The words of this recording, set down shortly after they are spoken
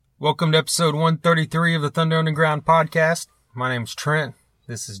Welcome to episode 133 of the Thunder Underground podcast. My name's Trent.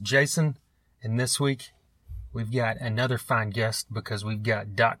 This is Jason. And this week, we've got another fine guest because we've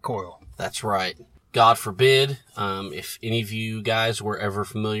got Doc Coyle. That's right. God forbid, if any of you guys were ever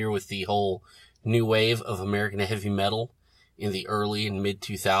familiar with the whole new wave of American heavy metal in the early and mid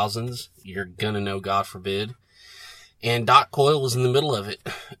 2000s, you're gonna know God forbid. And Doc Coyle was in the middle of it.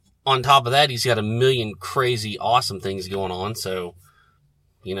 On top of that, he's got a million crazy, awesome things going on, so...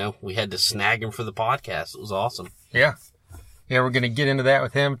 You know, we had to snag him for the podcast. It was awesome. Yeah, we're going to get into that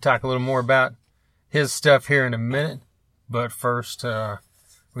with him, talk a little more about his stuff here in a minute. But first, we're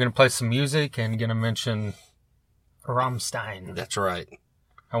going to play some music and going to mention Rammstein. That's right.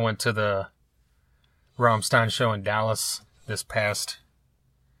 I went to the Rammstein show in Dallas this past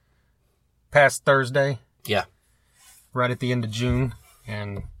Thursday. Yeah. Right at the end of June.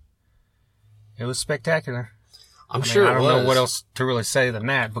 And it was spectacular. I don't know what else to really say than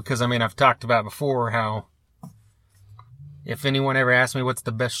that, because, I've talked about before how if anyone ever asks me what's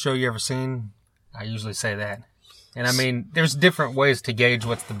the best show you ever seen, I usually say that. And, there's different ways to gauge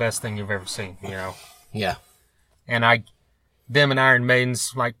what's the best thing you've ever seen, you know? Yeah. And them and Iron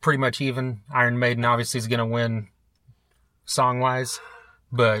Maiden's, pretty much even. Iron Maiden obviously is going to win song-wise,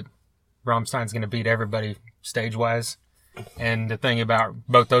 but Rammstein's going to beat everybody stage-wise. And the thing about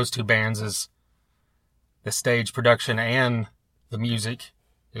both those two bands is the stage production and the music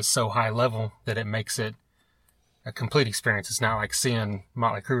is so high level that it makes it a complete experience. It's not like seeing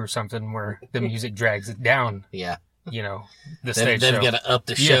Motley Crue or something where the music drags it down. Yeah. You know, the stage They've show. got to up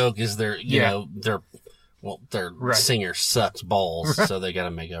the show because their Right. singer sucks balls, so they got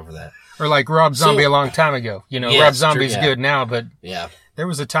to make up for that. Or like Rob Zombie a long time ago. You know, yes, Rob Zombie's true, good now, but yeah, there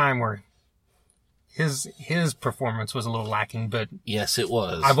was a time where his performance was a little lacking, but yes, it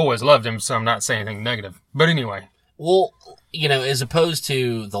was. I've always loved him, so I'm not saying anything negative. But anyway. Well, you know, as opposed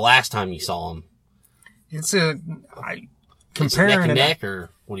to the last time you saw him. Comparing neck and neck,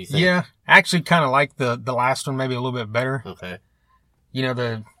 or what do you think? Yeah, I actually kind of like the last one maybe a little bit better. Okay. You know,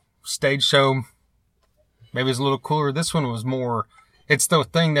 the stage show maybe was a little cooler. This one was more, it's the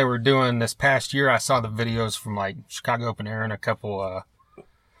thing they were doing this past year. I saw the videos from Chicago Open Air and a couple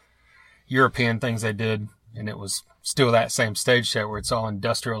European things they did, and it was still that same stage show where it's all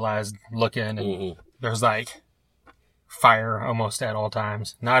industrialized looking, and there's fire almost at all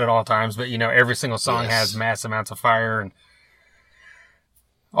times. Not at all times, but every single song has mass amounts of fire and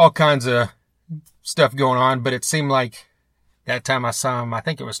all kinds of stuff going on. But it seemed like that time I saw them, I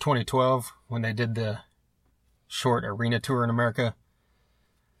think it was 2012 when they did the short arena tour in America.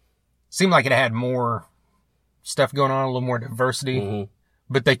 Seemed like it had more stuff going on, a little more diversity.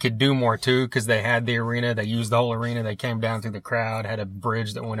 But they could do more, too, because they had the arena. They used the whole arena. They came down through the crowd, had a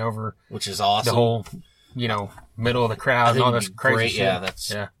bridge that went over. Which is awesome. The whole, middle of the crowd and all this crazy great.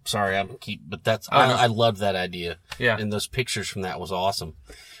 shit. Yeah, sorry, I loved that idea. Yeah. And those pictures from that was awesome.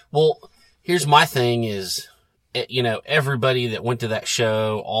 Well, here's my thing is, everybody that went to that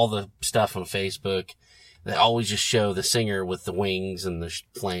show, all the stuff on Facebook, they always just show the singer with the wings and the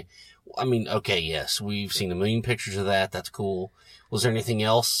flame. Okay, yes, we've seen a million pictures of that. That's cool. Was there anything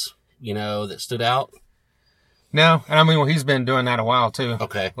else, that stood out? No. And he's been doing that a while, too.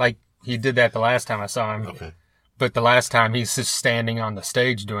 Okay. He did that the last time I saw him. Okay. But the last time he's just standing on the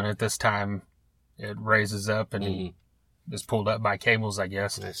stage doing it. This time it raises up and he is pulled up by cables, I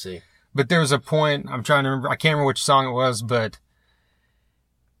guess. I see. But there was a point, I'm trying to remember, I can't remember which song it was, but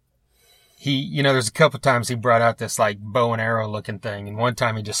he, there's a couple times he brought out this bow and arrow looking thing. And one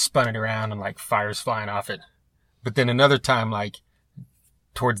time he just spun it around and fire's flying off it. But then another time,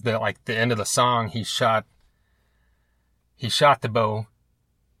 towards the end of the song, he shot the bow,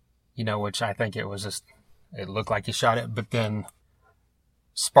 which I think it looked like he shot it, but then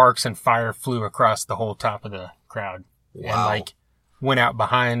sparks and fire flew across the whole top of the crowd. Wow. And went out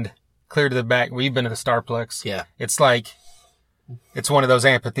behind, clear to the back. We've been to the Starplex. Yeah. It's it's one of those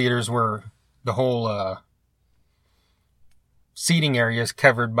amphitheaters where the whole seating area is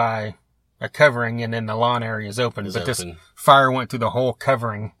covered by a covering, and then the lawn area is open. This fire went through the whole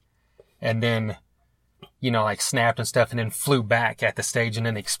covering and then, snapped and stuff, and then flew back at the stage and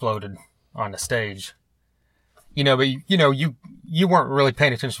then exploded on the stage. But you weren't really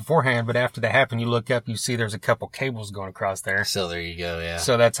paying attention beforehand, but after that happened, you look up, you see there's a couple cables going across there. So there you go, yeah.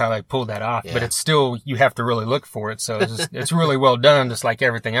 So that's how they pulled that off. Yeah. But it's still, you have to really look for it. So it's really well done, just like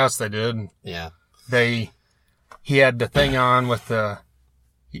everything else they did. Yeah. He had the thing on with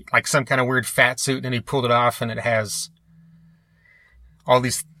some kind of weird fat suit, and he pulled it off, and it has all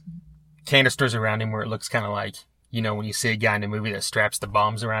these canisters around him where it looks kind of like, when you see a guy in a movie that straps the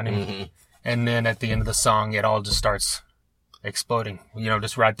bombs around him. And then at the end of the song, it all just starts exploding.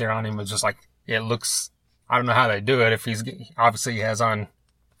 Just right there on him. It's just like, it looks, I don't know how they do it. If obviously he has on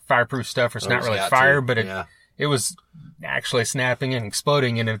fireproof stuff, or it's not really fire, but it was actually snapping and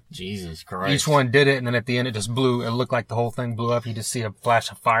exploding, and Jesus Christ. Each one did it, and then at the end it just blew. It looked like the whole thing blew up. You just see a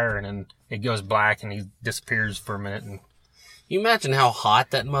flash of fire, and then it goes black, and he disappears for a minute. And you imagine how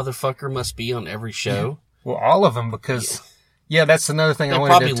hot that motherfucker must be on every show? Well, all of them, because that's another thing I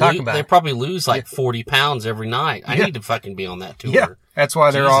wanted to talk about. They probably lose like 40 pounds every night. I need to fucking be on that tour. Yeah, that's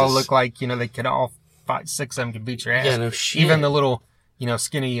why they all look like, they could all fight, 6 of them could beat your ass. Yeah, no shit. Even the little,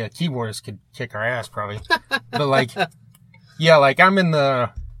 skinny keyboardists could kick our ass probably. But like, I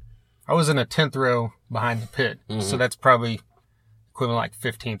was in a 10th row behind the pit. Mm-hmm. So that's probably equivalent like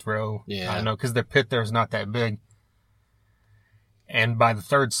 15th row. Yeah. I don't know, because the pit there is not that big. And by the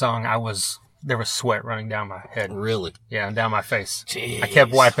third song, there was sweat running down my head. Really? Yeah, and down my face. Jeez. I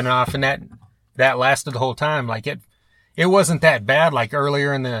kept wiping it off, and that lasted the whole time. Like it wasn't that bad. Like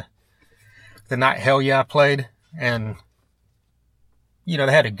earlier in the night, Hell Yeah played, and they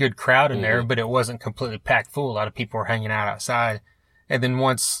had a good crowd in there, but it wasn't completely packed full. A lot of people were hanging out outside. And then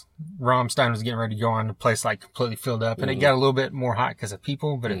once Rammstein was getting ready to go on, the place like completely filled up, and it got a little bit more hot because of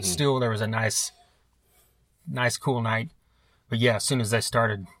people, but it still, there was a nice, cool night. But yeah, as soon as they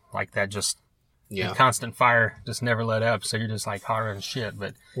started like that, just the constant fire just never let up. So you're just like hotter than shit,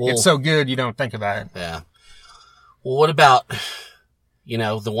 but it's so good you don't think about it. Yeah. Well, what about,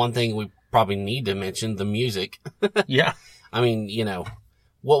 the one thing we probably need to mention, the music. Yeah. I mean,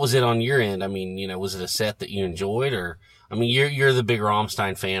 what was it on your end? I mean, was it a set that you enjoyed, or, I mean, you're the big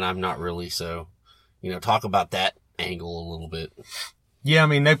Rammstein fan. I'm not really. So, talk about that angle a little bit. Yeah. I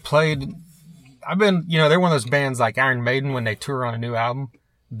mean, they played, they're one of those bands like Iron Maiden. When they tour on a new album,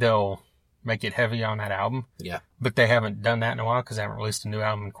 they'll make it heavy on that album. Yeah. But they haven't done that in a while because they haven't released a new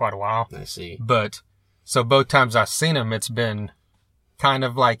album in quite a while. I see. But, so both times I've seen them, it's been kind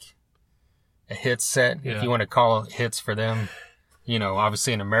of like a hit set, if you want to call it hits for them.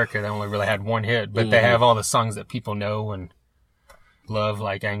 Obviously in America, they only really had one hit, but they have all the songs that people know and love,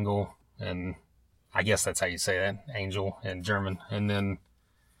 like Engel, and I guess that's how you say that, Angel in German, and then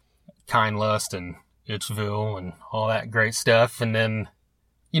Kind Lust and Itchville and all that great stuff. And then,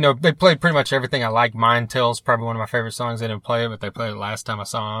 they played pretty much everything I like. Mind Tell's probably one of my favorite songs. They didn't play it, but they played it last time I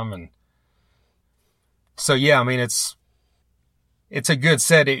saw them. And so, yeah, I mean, it's a good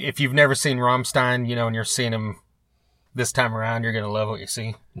set. If you've never seen Rammstein, and you're seeing them this time around, you're going to love what you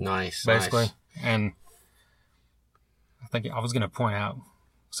see. Nice. Basically. Nice. And I think I was going to point out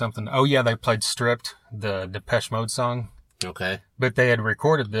something. Oh, yeah, they played Stripped, the Depeche Mode song. Okay. But they had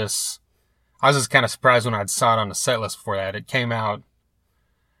recorded this. I was just kind of surprised when I saw it on the set list before that. It came out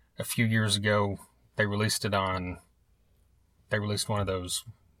a few years ago. They released one of those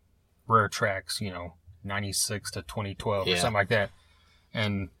rare tracks, 96 to 2012 or something like that.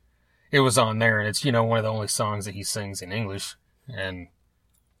 And it was on there, and it's, one of the only songs that he sings in English. And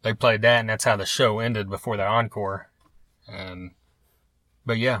they played that, and that's how the show ended before the encore.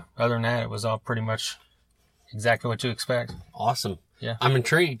 But yeah, other than that, it was all pretty much exactly what you expect. Awesome. Yeah. I'm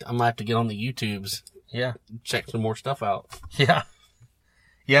intrigued. I might have to get on the YouTubes. Yeah. Check some more stuff out. Yeah.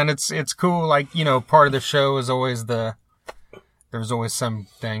 Yeah, and it's cool. Like, part of the show is always there's always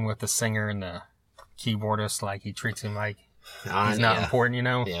something with the singer and the keyboardist, like he treats him like he's not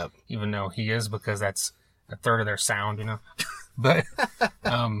important, Yep. Even though he is, because that's a third of their sound, But,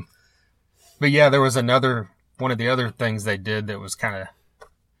 but yeah, there was one of the other things they did that was kind of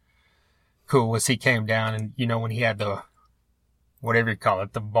cool was he came down and, when he had the, whatever you call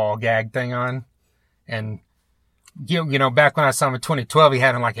it, the ball gag thing on, and, back when I saw him in 2012, he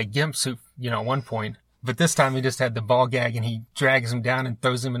had on like a gimp suit, at one point, but this time he just had the ball gag, and he drags him down and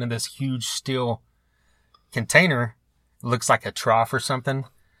throws him into this huge steel container. It looks like a trough or something.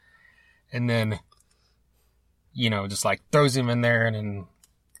 And then, just like throws him in there, and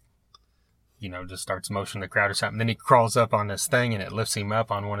then, just starts motioning the crowd or something. Then he crawls up on this thing, and it lifts him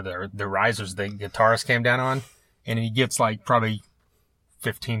up on one of the risers the guitarist came down on. And he gets like probably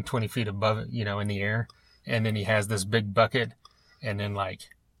 15, 20 feet above it, in the air. And then he has this big bucket, and then like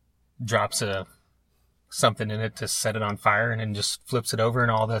drops something in it to set it on fire, and then just flips it over, and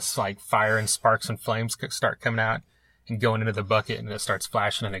all this like fire and sparks and flames start coming out and going into the bucket, and it starts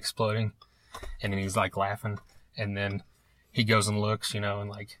flashing and exploding. And then he's like laughing, and then he goes and looks, and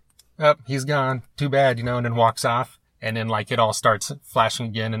like, oh, he's gone. Too bad, and then walks off. And then like it all starts flashing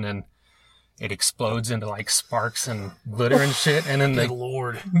again, and then it explodes into like sparks and glitter and shit. And then Good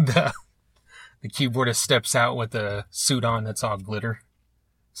Lord. The keyboardist steps out with a suit on that's all glitter.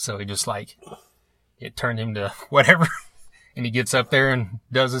 So he just like, it turned him to whatever. And he gets up there and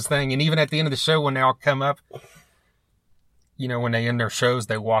does his thing. And even at the end of the show, when they all come up, you know, when they end their shows,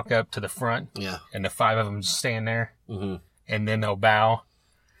 they walk up to the front. Yeah. And the 5 of them just stand there. Mm-hmm. And then they'll bow.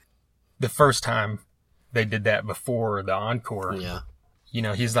 The first time they did that before the encore. Yeah. You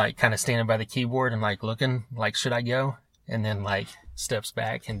know, he's like kind of standing by the keyboard and like looking like, should I go? And then like steps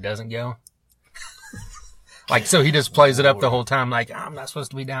back and doesn't go. Like, so he just plays it up the whole time. Like, I'm not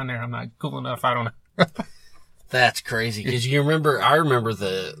supposed to be down there. I'm not cool enough. I don't know. That's crazy. Cause I remember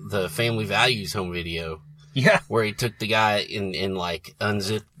the Family Values home video. Yeah. Where he took the guy and like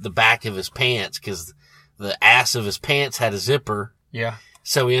unzipped the back of his pants cause the ass of his pants had a zipper. Yeah.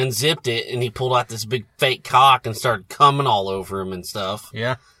 So he unzipped it and he pulled out this big fake cock and started coming all over him and stuff.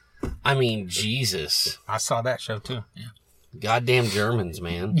 Yeah. I mean, Jesus. I saw that show too. Yeah. Goddamn Germans,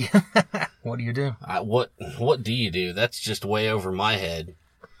 man. What do you do? What do you do? That's just way over my head.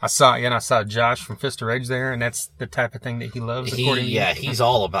 I saw Josh from Fist of Rage there, and that's the type of thing that he loves. He's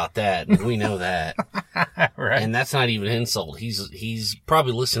all about that. And we know that. Right. And that's not even an insult. He's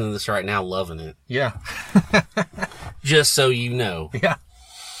probably listening to this right now, loving it. Yeah. Just so you know. Yeah.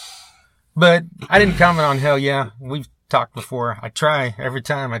 But I didn't comment on Hell Yeah. We've talked before. Every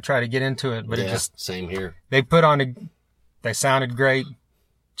time I try to get into it, but yeah, it just, same here. They sounded great.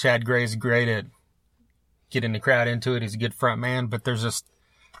 Chad Gray's great at getting the crowd into it. He's a good front man, but there's just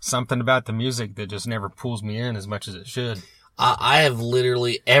something about the music that just never pulls me in as much as it should. I have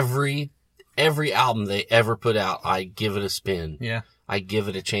literally every album they ever put out, I give it a spin. Yeah. I give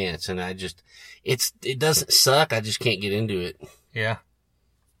it a chance, and it doesn't suck. I just can't get into it. Yeah.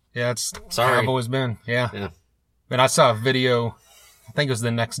 Yeah, it's Sorry. how I've always been. Yeah. Yeah. But I saw a video, I think it was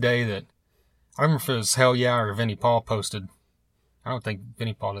the next day that, I remember if it was Hell Yeah or Vinnie Paul posted. I don't think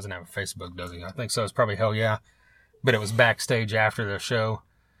Vinnie Paul doesn't have a Facebook, does he? I think so. It's probably Hell Yeah. But it was backstage after the show,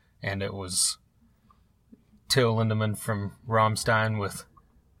 and it was Till Lindemann from Rammstein with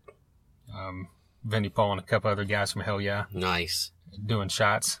Vinnie Paul and a couple other guys from Hell Yeah. Nice. Doing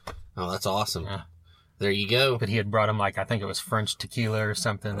shots. Oh, that's awesome. Yeah. There you go. But he had brought him I think it was French tequila or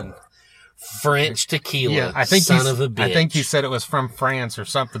something. And French tequila. yeah, I think son of a bitch. I think he said it was from France or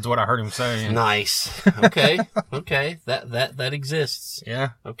something's what I heard him say. And nice. Okay. Okay. That exists. yeah.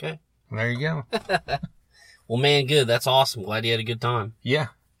 Okay. There you go. Well, man, good. That's awesome. Glad you had a good time. Yeah.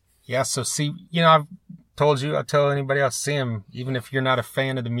 Yeah. So see, I've told you, I'll tell anybody else, see him, even if you're not a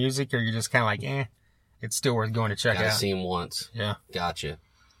fan of the music or you're just kind of like, it's still worth going to check Gotta out. see him once. Yeah. Gotcha.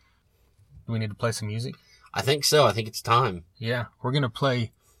 Do we need to play some music? I think so. I think it's time. Yeah. We're going to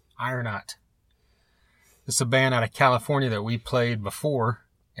play Ironaut. This is a band out of California that we played before,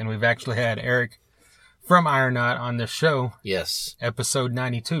 and we've actually had Eric from Ironaut on this show. Yes. Episode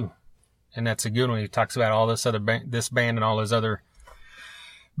 92. And that's a good one. He talks about all this this band and all his other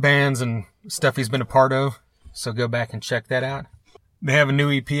bands and stuff he's been a part of. So go back and check that out. They have a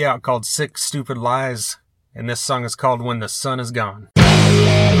new EP out called Six Stupid Lies, and this song is called When the Sun Is Gone.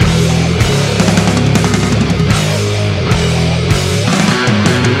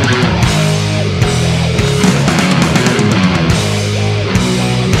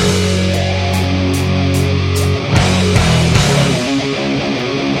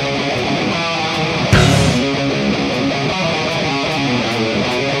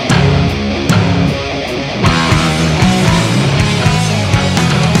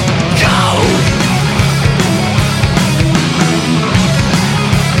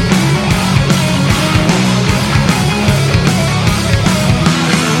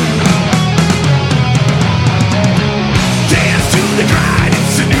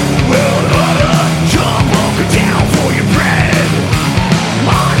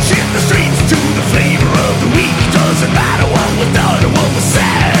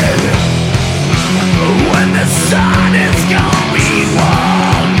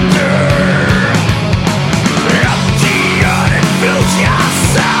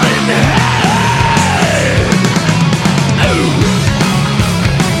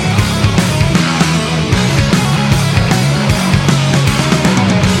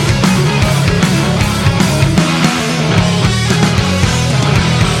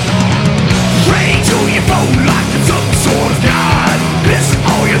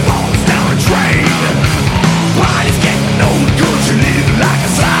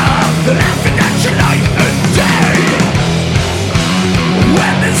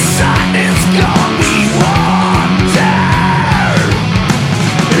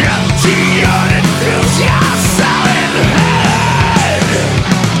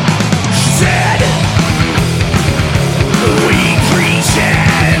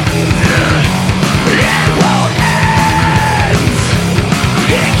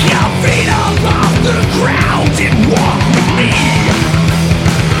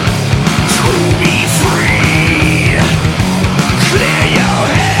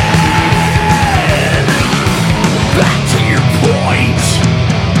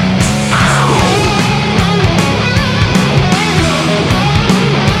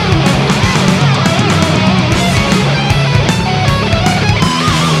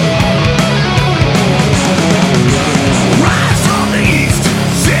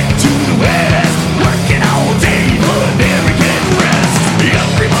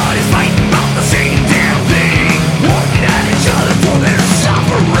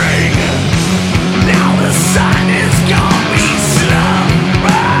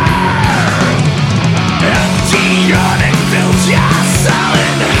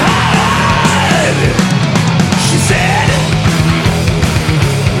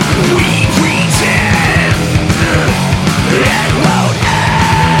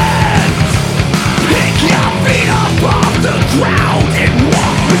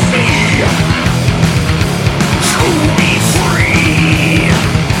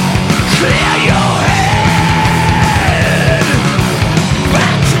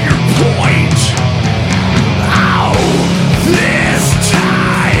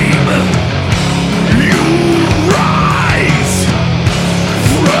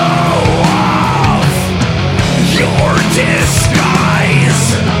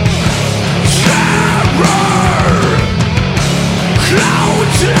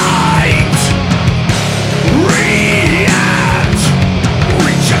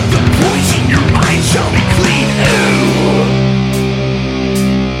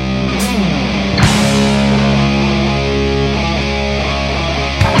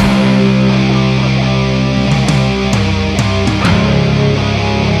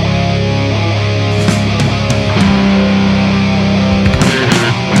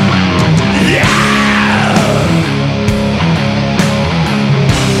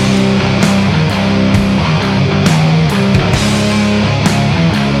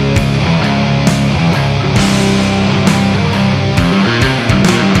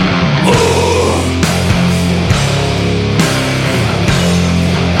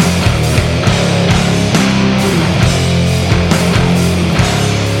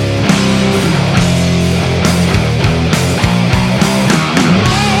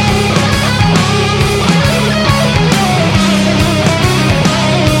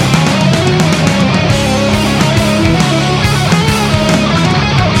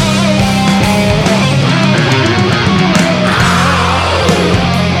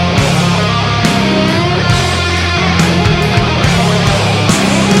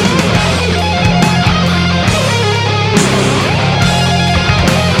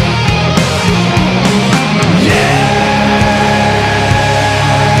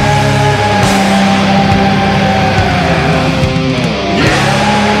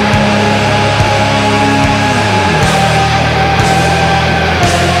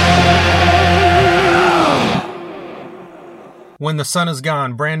 When the Sun Is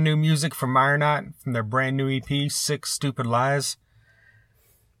Gone, brand new music from Ironot from their brand new EP, Six Stupid Lies.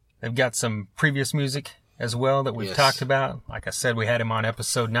 They've got some previous music as well that we've talked about. Like I said, we had him on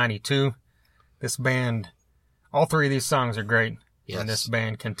episode 92. This band, all three of these songs are great. Yes. And this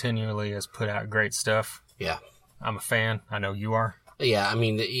band continually has put out great stuff. Yeah. I'm a fan. I know you are. Yeah, I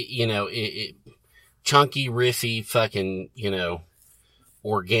mean, chunky, riffy, fucking,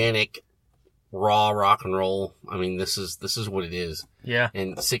 organic, raw rock and roll. I mean, this is what it is. Yeah.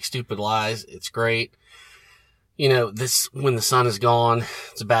 And Six Stupid Lies, it's great. This When the Sun Is Gone,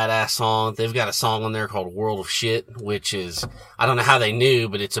 it's a badass song. They've got a song on there called World of Shit, which is, I don't know how they knew,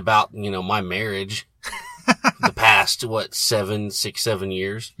 but it's about, my marriage. The past, 7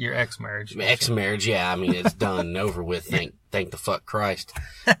 years. Your ex-marriage. Ex-marriage, yeah. I mean, it's done and over with. Thank the fuck Christ.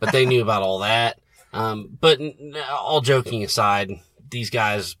 But they knew about all that. But all joking aside, these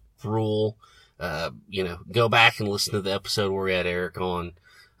guys rule. Go back and listen to the episode where we had Eric on.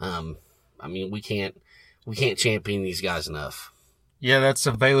 I mean, we can't champion these guys enough. Yeah, that's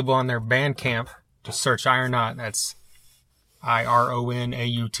available on their Bandcamp. Just search Ironot. That's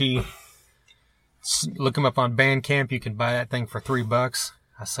IRONAUT. Look them up on Bandcamp. You can buy that thing for $3.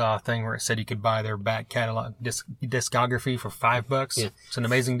 I saw a thing where it said you could buy their back catalog discography for $5. Yeah. It's an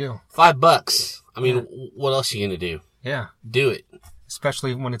amazing deal. $5. I mean, what else are you gonna do? Yeah. Do it.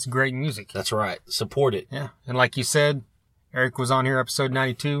 Especially when it's great music. That's right. Support it. Yeah. And like you said, Eric was on here episode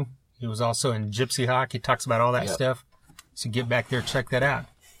 92. He was also in Gypsy Hawk. He talks about all that stuff. So get back there, check that out.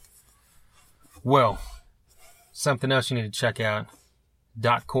 Well, something else you need to check out.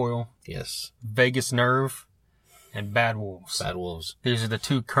 Dot Coil. Yes. Vegas Nerve. And Bad Wolves. Bad Wolves. These are the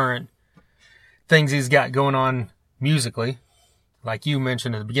two current things he's got going on musically. Like you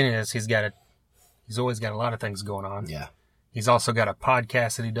mentioned at the beginning of this, he's always got a lot of things going on. Yeah. He's also got a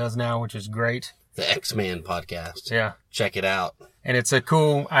podcast that he does now, which is great. The X-Man podcast. Yeah. Check it out. And it's a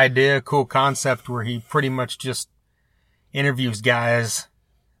cool idea, cool concept where he pretty much just interviews guys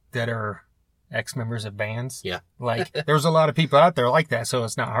that are ex-members of bands. Yeah. Like, there's a lot of people out there like that, so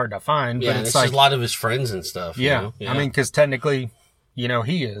it's not hard to find. Yeah, but it's like a lot of his friends and stuff. Yeah. I mean, because technically,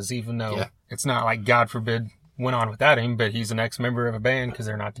 he is, even though it's not like, God forbid, went on without him, but he's an ex-member of a band because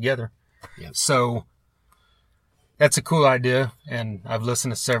they're not together. Yeah. So that's a cool idea, and I've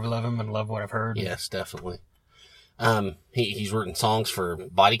listened to several of them and love what I've heard. Yes, definitely. He's written songs for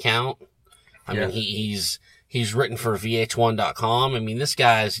Body Count. I mean, he's written for VH1.com. I mean, this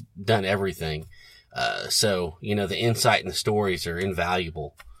guy's done everything. So, the insight and the stories are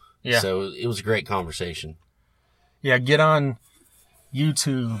invaluable. Yeah. So it was a great conversation. Yeah, get on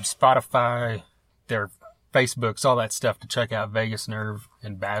YouTube, Spotify, their Facebooks, all that stuff to check out Vegas Nerve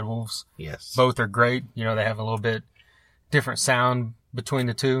and Bad Wolves. Yes. Both are great. You know, they have a little bit different sound between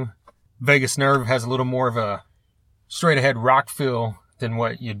the two. Vegas Nerve has a little more of a straight ahead rock feel than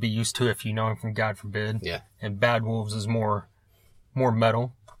what you'd be used to if you know him from God Forbid. Yeah. And Bad Wolves is more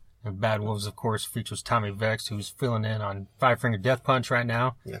metal. And Bad Wolves, of course, features Tommy Vex, who's filling in on Five Finger Death Punch right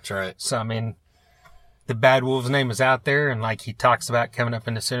now. That's right. So, I mean, the Bad Wolves name is out there, and like he talks about coming up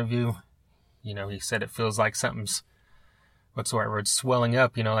in this interview, you know, he said it feels like something's, what's the right word, swelling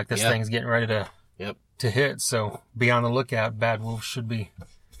up, you know, like this thing's getting ready to hit. So be on the lookout. Bad Wolves should be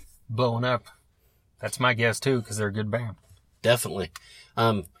blowing up. That's my guess, too, because they're a good band. Definitely.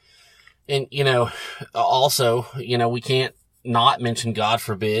 And, you know, also, you know, we can't not mention God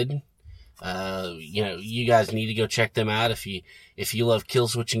Forbid. You know, you guys need to go check them out. If you love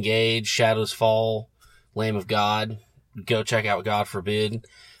Killswitch Engage, Shadows Fall, Lamb of God, go check out God Forbid.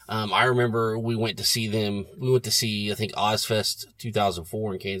 I remember we went to see them. We went to see, I think, Ozfest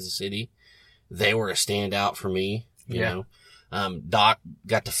 2004 in Kansas City. They were a standout for me, you know. Doc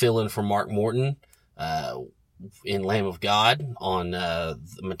got to fill in for Mark Morton, in Lamb of God on, the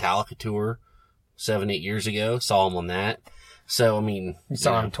Metallica tour 7-8 years ago. Saw him on that. So, I mean, you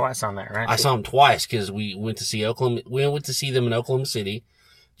saw him twice on that, right? I saw him twice because we went to see we went to see them in Oklahoma City,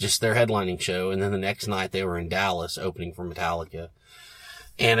 just their headlining show. And then the next night they were in Dallas opening for Metallica.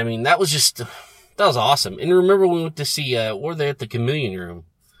 And I mean, that was awesome. And remember we went to see, were they at the Chameleon Room?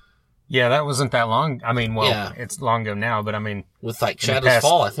 Yeah, that wasn't that long. I mean, well, It's long ago now, but I mean. With like Shadows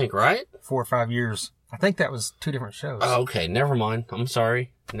Fall, I think, right? 4 or 5 years. I think that was 2 different shows. Oh, okay. Never mind. I'm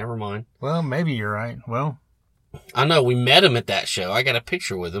sorry. Never mind. Well, maybe you're right. Well. I know we met him at that show. I got a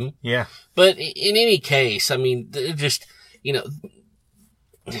picture with him. Yeah. But in any case, I mean, just, you know,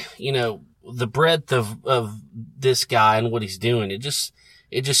 the breadth of this guy and what he's doing, it just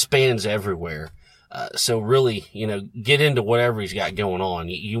spans everywhere. So really, you know, get into whatever he's got going on.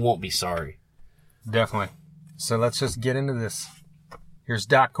 You won't be sorry. Definitely. So let's just get into this. Here's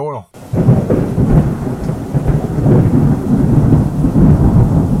Doc Coyle.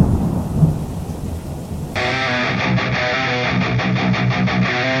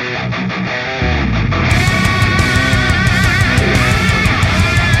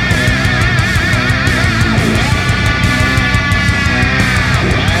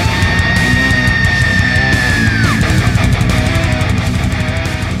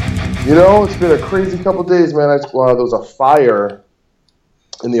 You know, it's been a crazy couple days, man. There was a fire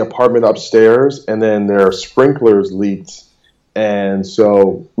in the apartment upstairs, and then their sprinklers leaked. And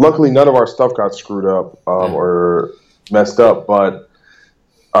so, luckily, none of our stuff got screwed up or messed up. But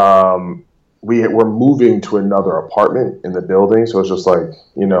we're moving to another apartment in the building, so it's just like,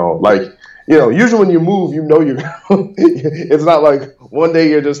 usually when you move, it's not like one day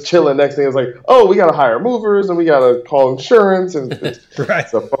you're just chilling. Next thing it's like, oh, we got to hire movers and we got to call insurance. And right.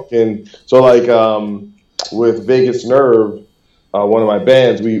 With Vegas Nerve, one of my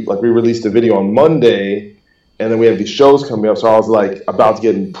bands, we released a video on Monday, and then we have these shows coming up. So I was like about to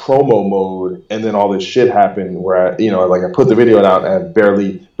get in promo mode, and then all this shit happened where I put the video out and I've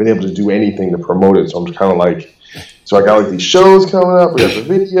barely been able to do anything to promote it. So I'm just kind of like, so I got like these shows coming up. We got the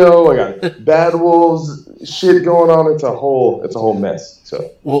video. I got Bad Wolves shit going on. It's a whole mess.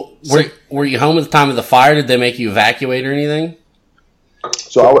 So, well, were you home at the time of the fire? Did they make you evacuate or anything?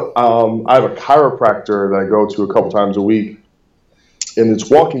 So I have a chiropractor that I go to a couple times a week, and it's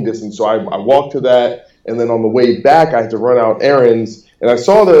walking distance. So I walked to that, and then on the way back, I had to run out errands. And I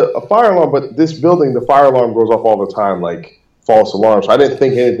saw a fire alarm, but this building, the fire alarm goes off all the time, like false alarm. So I didn't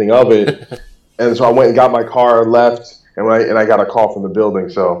think anything of it. And so I went and got my car, left, and I got a call from the building.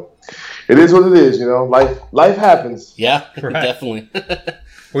 So it is what it is, you know. Life happens. Yeah, right. Definitely.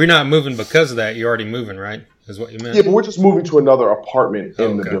 Well, you're not moving because of that. You're already moving, right? Is what you meant? Yeah, but we're just moving to another apartment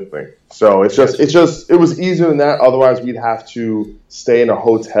in the building. So it was easier than that. Otherwise, we'd have to stay in a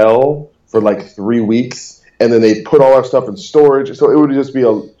hotel for like 3 weeks, and then they put all our stuff in storage. So it would just be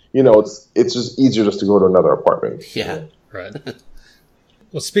it's just easier just to go to another apartment. Yeah, right.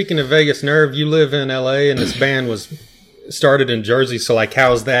 Well, speaking of Vegas Nerve, you live in LA, and this band was started in Jersey. So, like,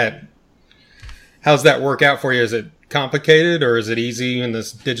 how's that work out for you? Is it complicated or is it easy in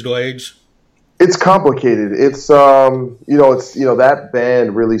this digital age? It's complicated. It's that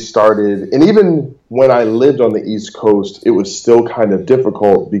band really started, and even when I lived on the East Coast, it was still kind of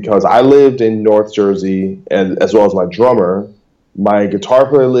difficult because I lived in North Jersey, and as well as my drummer. My guitar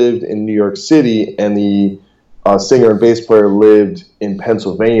player lived in New York City, and the singer and bass player lived in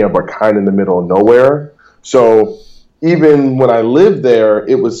Pennsylvania, but kind of in the middle of nowhere. So even when I lived there,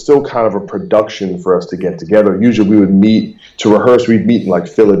 it was still kind of a production for us to get together. Usually we would meet to rehearse. We'd meet in like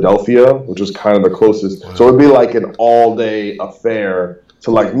Philadelphia, which was kind of the closest. Wow. So it'd be like an all-day affair to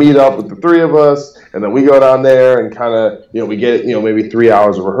like meet up with the three of us, and then we go down there and kind of, we get, maybe 3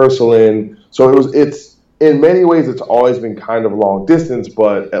 hours of rehearsal in. So it's in many ways, it's always been kind of long distance,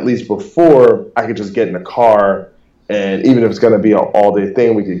 but at least before I could just get in a car, and even if it's going to be an all-day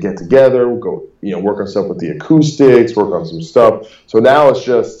thing, we could get together, we'll go, work on stuff with the acoustics, work on some stuff. So now it's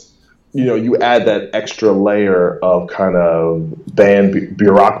just, you add that extra layer of kind of band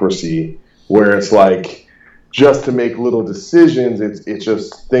bureaucracy where it's like, just to make little decisions, it's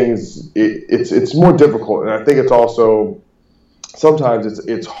just things, it's more difficult. And I think it's also, sometimes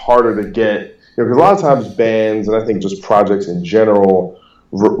it's harder to get, because a lot of times bands, and I think just projects in general,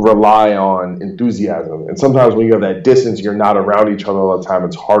 rely on enthusiasm. And sometimes when you have that distance, you're not around each other all the time,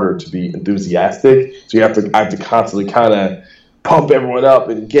 it's harder to be enthusiastic. So I have to constantly kind of pump everyone up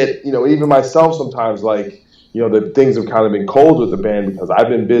and get, even myself sometimes, like, the things have kind of been cold with the band because I've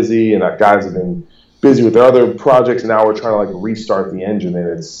been busy and our guys have been busy with their other projects, and now we're trying to like restart the engine,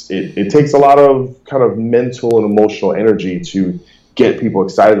 and it takes a lot of kind of mental and emotional energy to get people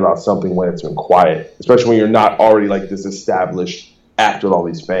excited about something when it's been quiet, especially when you're not already like this established act with all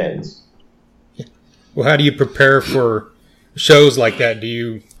these fans. Well, how do you prepare for shows like that?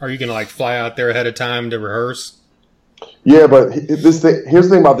 Are you gonna like fly out there ahead of time to rehearse? Yeah, but here's the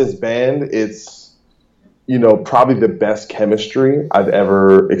thing about this band, it's probably the best chemistry I've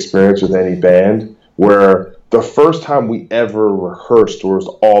ever experienced with any band, where the first time we ever rehearsed was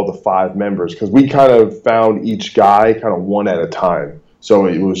all the 5 members, because we kind of found each guy kind of one at a time. So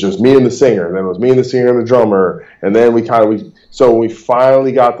it was just me and the singer, and then it was me and the singer and the drummer, and then so when we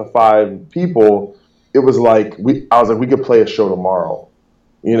finally got the 5 people, it was like, I was like, we could play a show tomorrow,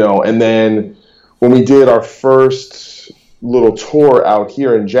 and then when we did our first little tour out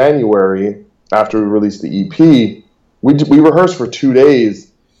here in January, after we released the EP, we rehearsed for 2 days.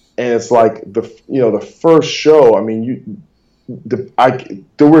 And it's like the first show. I mean,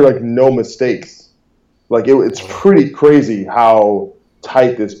 there were like no mistakes. Like it's pretty crazy how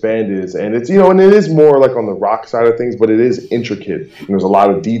tight this band is, and it's and it is more like on the rock side of things, but it is intricate and there's a lot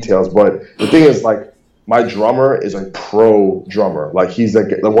of details. But the thing is, like, my drummer is a pro drummer. Like he's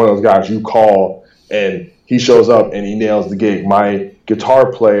like one of those guys you call and he shows up and he nails the gig. My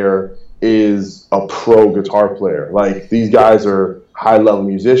guitar player is a pro guitar player. Like these guys are high-level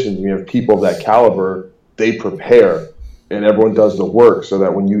musicians. We have people of that caliber. They prepare, and everyone does the work so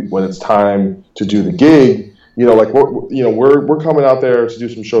that when it's time to do the gig, like we're coming out there to do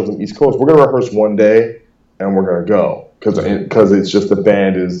some shows on the East Coast. We're gonna rehearse one day, and we're gonna go because it's just the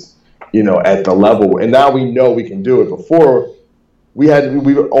band is at the level, and now we know we can do it. Before we've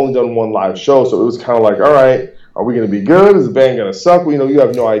only done one live show, so it was kind of like, all right, are we gonna be good? Is the band gonna suck? You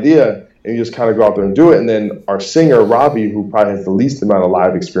have no idea. And you just kind of go out there and do it. And then our singer, Robbie, who probably has the least amount of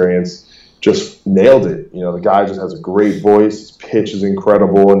live experience, just nailed it. The guy just has a great voice. His pitch is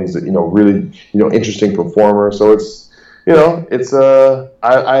incredible. And he's a, really, interesting performer. So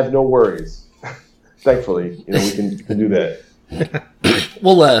I have no worries. Thankfully, we can do that.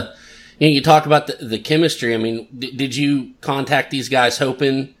 Well, you talk about the chemistry. I mean, did you contact these guys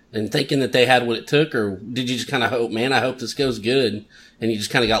hoping and thinking that they had what it took? Or did you just kind of hope, man, I hope this goes good? And you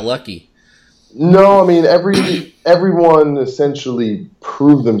just kind of got lucky? No, I mean, everyone essentially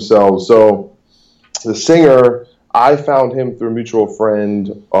proved themselves. So the singer, I found him through a mutual friend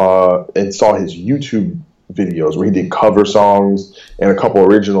and saw his YouTube videos where he did cover songs and a couple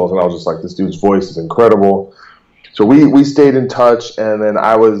originals, and I was just like, this dude's voice is incredible. So we stayed in touch, and then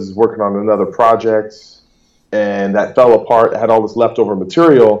I was working on another project, and that fell apart. I had all this leftover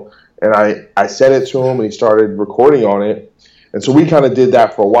material, and I sent it to him, and he started recording on it. And so we kind of did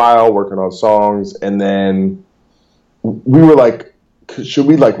that for a while, working on songs, and then we were like, should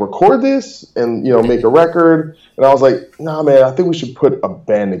we like record this and make a record? And I was like, nah, man, I think we should put a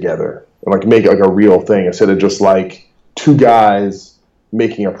band together and like make it like a real thing instead of just like 2 guys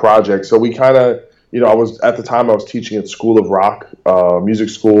making a project. So we kind of, I was teaching at School of Rock, music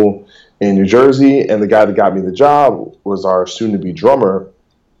school in New Jersey, and the guy that got me the job was our soon-to-be drummer.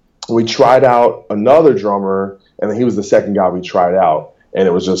 We tried out another drummer, and then he was the second guy we tried out. And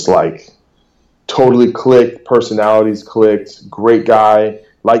it was just like totally clicked, personalities clicked, great guy,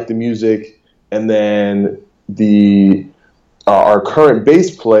 liked the music. And then our current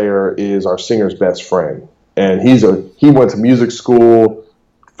bass player is our singer's best friend. And he went to music school,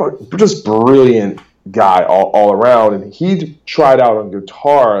 just brilliant guy all around. And he tried out on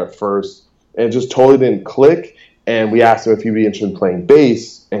guitar at first and just totally didn't click. And we asked him if he'd be interested in playing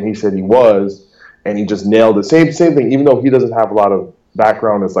bass, and he said he was. and he just nailed it. Same thing. Even though he doesn't have a lot of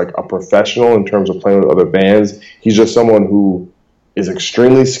background as like a professional in terms of playing with other bands, he's just someone who is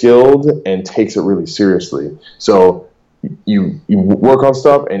extremely skilled and takes it really seriously. So you work on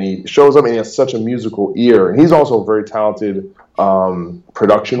stuff, and he shows up, and he has such a musical ear, and he's also very talented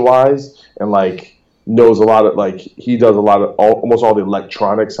production wise, and like knows a lot of, like, he does a lot of almost all the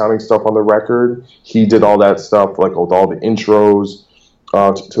electronic sounding stuff on the record. He did all that stuff, like with all the intros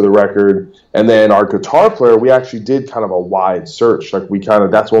to the record. And then our guitar player, we actually did kind of a wide search. Like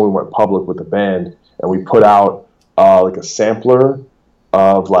that's when we went public with the band, and we put out like a sampler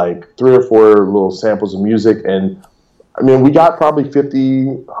of like 3 or 4 little samples of music. And I mean, we got probably 50,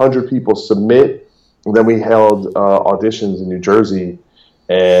 100 people submit. And then we held auditions in New Jersey,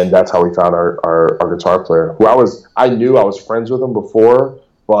 and that's how we found our guitar player, who I knew I was friends with him before,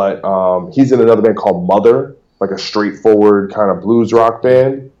 but he's in another band called Mother, like a straightforward kind of blues rock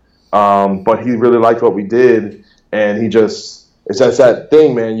band. But he really liked what we did, and it's just that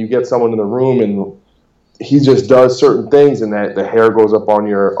thing, man. You get someone in the room, and he just does certain things, and that the hair goes up on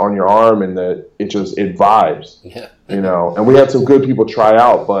your arm, and that it vibes. Yeah. And we had some good people try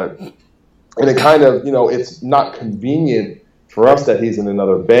out, and it kind of, it's not convenient for us that he's in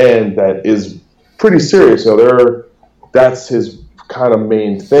another band that is pretty serious. That's his kind of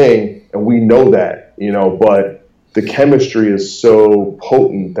main thing, and we know that, but the chemistry is so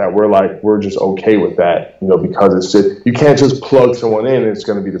potent that we're just okay with that, because it's just, you can't just plug someone in and it's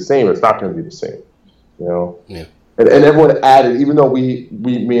going to be the same. It's not going to be the same, Yeah. And everyone added, even though me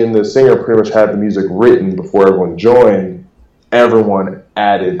and the singer pretty much had the music written before everyone joined, everyone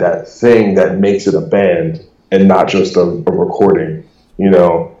added that thing that makes it a band and not just a recording,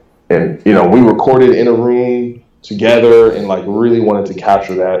 And, we recorded in a room together and like really wanted to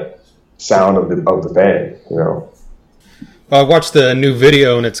capture that sound of the band, I watched the new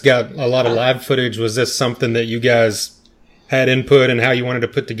video, and it's got a lot of live footage. Was this something that you guys had input in how you wanted to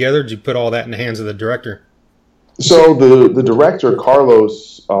put together? Did you put all that in the hands of the director? So the director,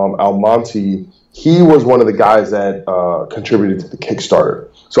 Carlos Almonte, he was one of the guys that contributed to the Kickstarter.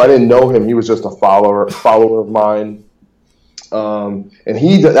 So I didn't know him. He was just a follower of mine. And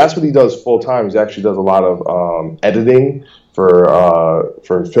that's what he does full time. He actually does a lot of editing for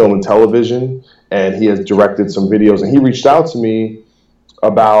film and television. And he has directed some videos. And he reached out to me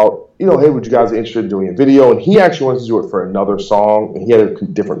about, hey, would you guys be interested in doing a video? And he actually wanted to do it for another song. And he had a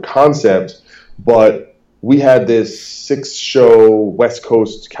different concept. But we had this 6-show West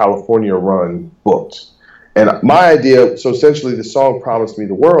Coast California run booked. And my idea, so essentially the song Promise Me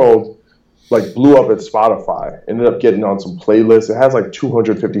the World, like blew up at Spotify, ended up getting on some playlists. It has like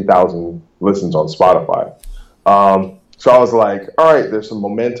 250,000 listens on Spotify. So I was like, all right, there's some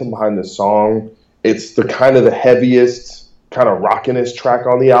momentum behind this song. It's the kind of the heaviest, kind of rockinest track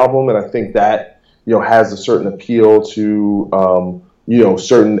on the album. And I think that, has a certain appeal to,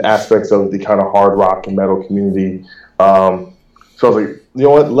 certain aspects of the kind of hard rock and metal community. So I was like, you know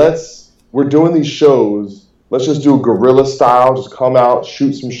what, we're doing these shows. Let's just do guerrilla style, just come out,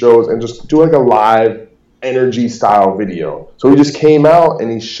 shoot some shows, and just do like a live energy style video. So he just came out and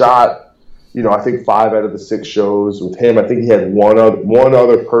he shot, I think 5 out of the 6 shows with him. I think he had one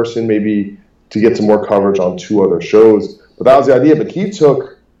other person maybe to get some more coverage on 2 other shows. But that was the idea. But he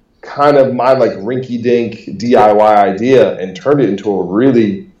took kind of my like rinky-dink DIY idea and turned it into a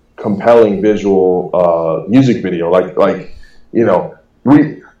really compelling visual music video.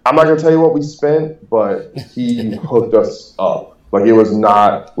 I'm not going to tell you what we spent, but he hooked us up. Like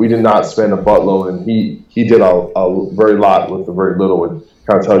we did not spend a buttload, and he did a very lot with a very little. It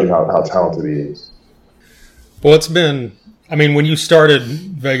kind of tells you how talented he is. Well, it's been, when you started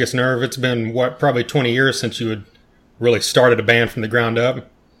Vegas Nerve, it's been probably 20 years since you had really started a band from the ground up.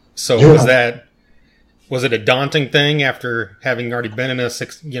 So yeah. Was it a daunting thing after having already been in a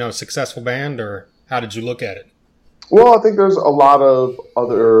successful band, or how did you look at it? Well, I think there's a lot of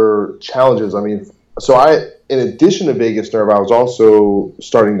other challenges. In addition to Vegas Nerve, I was also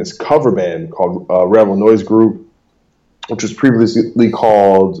starting this cover band called Rebel Noise Group, which was previously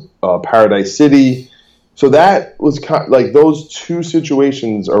called Paradise City. So that was kind of like those 2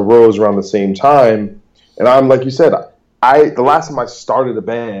 situations arose around the same time. And I'm, like you said, the last time I started a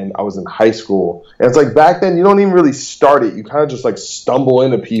band, I was in high school. And it's like back then, you don't even really start it. You kind of just like stumble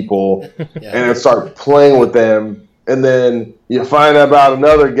into people and then start playing with them. And then you find out about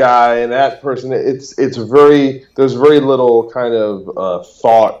another guy and that person. There's very little kind of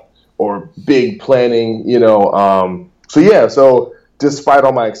thought or big planning, So despite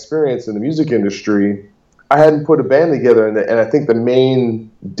all my experience in the music industry, I hadn't put a band together. And I think the main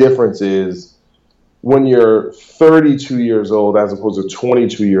difference is when you're 32 years old as opposed to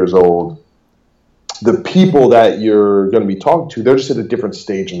 22 years old, the people that you're going to be talking to, they're just at a different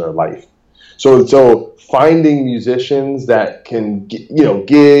stage in their life. So finding musicians that can,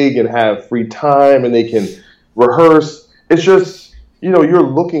 gig and have free time and they can rehearse, it's just, you're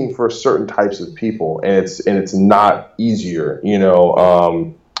looking for certain types of people, and it's not easier,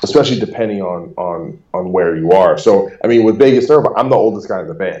 especially depending on where you are. So, I mean, with Vegas Nerve, I'm the oldest guy in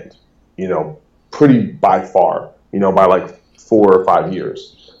the band, pretty by far, by like 4 or 5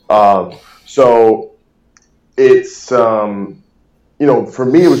 years. So it's, for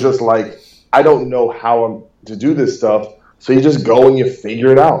me, it was just like, I don't know how I'm to do this stuff. So you just go and you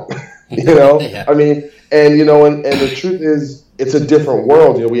figure it out, Yeah. I mean, and the truth is, it's a different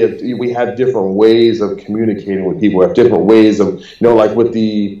world. We have different ways of communicating with people. We have different ways of, like with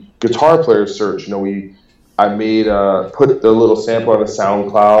the guitar player search, I made, put the little sample on a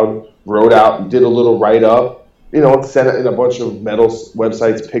SoundCloud, wrote out, did a little write up, sent it in a bunch of metal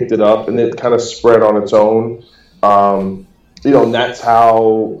websites, picked it up, and it kind of spread on its own. And that's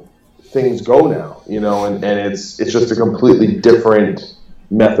how things go now, and it's just a completely different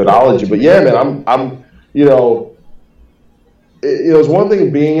methodology. But yeah, man, I'm it's one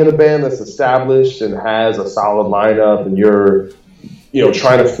thing being in a band that's established and has a solid lineup, and you're,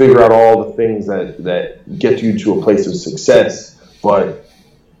 trying to figure out all the things that get you to a place of success. But,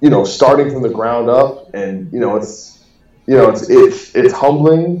 starting from the ground up, and, it's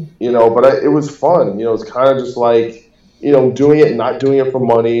humbling, but it was fun. It's kind of just like, doing it, not doing it for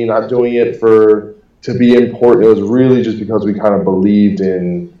money, not doing it to be important. It was really just because we kind of believed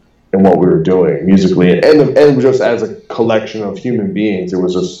in what we were doing musically, and just as a collection of human beings. It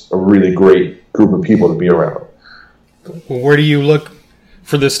was just a really great group of people to be around. Well, where do you look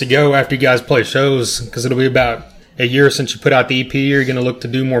for this to go after you guys play shows? Because it'll be about a year since you put out the EP. Are you going to look to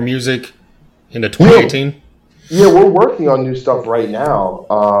do more music into 2018? Yeah, we're working on new stuff right now.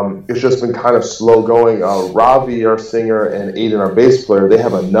 It's just been kind of slow going. Ravi, our singer, and Aiden, our bass player, they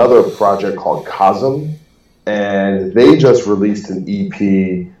have another project called Cosm, and they just released an EP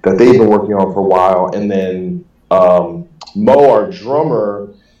that they've been working on for a while. And then Mo, our drummer,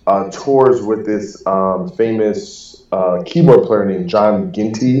 tours with this famous keyboard player named John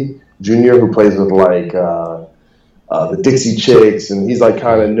Ginty Jr., who plays with like the Dixie Chicks, and he's like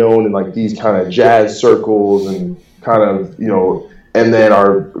kind of known in like these kind of jazz circles, and kind of, and then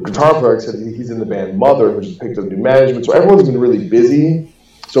our guitar player said he's in the band Mother, which has picked up new management. So everyone's been really busy.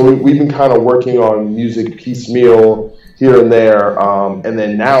 So we've been kind of working on music piecemeal here and there. And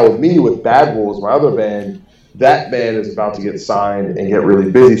then now with me, with Bad Wolves, my other band, that band is about to get signed and get really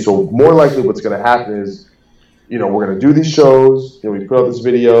busy. So more likely what's going to happen is, we're going to do these shows, we put out this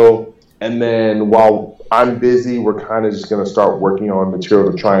video, and then while I'm busy, we're kind of just going to start working on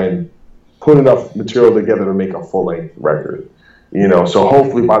material to try and put enough material together to make a full-length record. So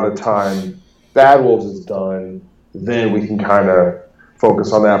hopefully by the time Bad Wolves is done, then we can kind of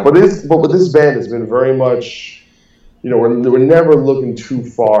focus on that. But with this band, it's been very much, we're never looking too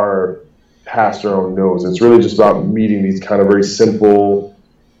far past our own nose. It's really just about meeting these kind of very simple,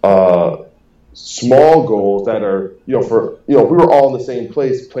 small goals that are, if we were all in the same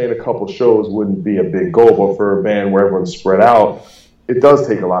place, playing a couple shows wouldn't be a big goal. But for a band where everyone's spread out, it does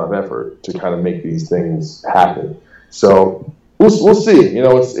take a lot of effort to kind of make these things happen. So we'll see.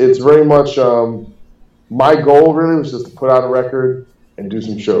 It's very much my goal really was just to put out a record and do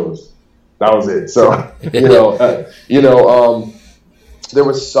some shows. That was it. So there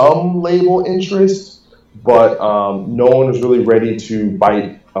was some label interest, but no one was really ready to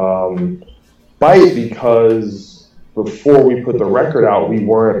bite because before we put the record out, we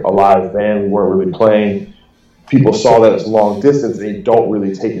weren't a live band. We weren't really playing. People saw that as long distance, and they don't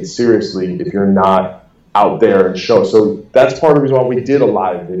really take it seriously if you're not out there and show. So that's part of the reason why we did a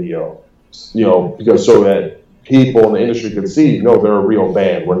live video, because so that people in the industry could see, they're a real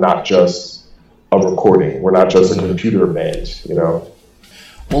band. We're not just a recording. We're not just a computer band,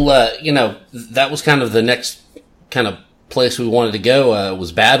 Well, that was kind of the next kind of place we wanted to go,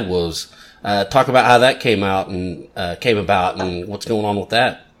 was Bad Wolves. Talk about how that came out and came about and what's going on with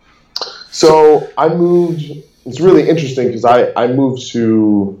that. So I moved, it's really interesting because I moved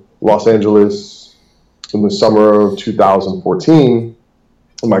to Los Angeles in the summer of 2014,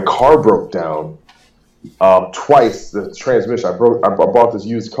 and my car broke down twice, the transmission. I bought this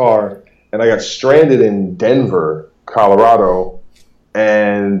used car, and I got stranded in Denver, Colorado,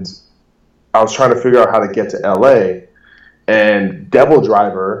 and I was trying to figure out how to get to LA, and Devil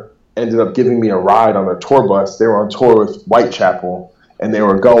Driver ended up giving me a ride on their tour bus. They were on tour with Whitechapel, and they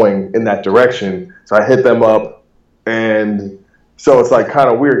were going in that direction. So I hit them up, and so it's like kind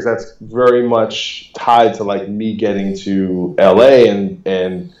of weird because that's very much tied to like me getting to LA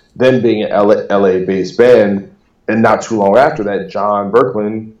and them being an LA-based band, and not too long after that, John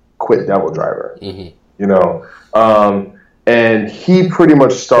Berkman quit Devil Driver. Mm-hmm. You know, and he pretty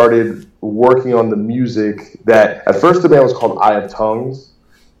much started working on the music that at first the band was called Eye of Tongues,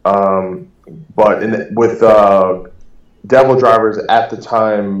 but with Devil Drivers at the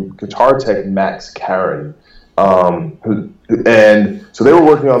time guitar tech Max Karen, and so they were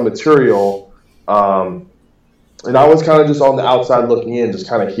working on material, and I was kind of just on the outside looking in, just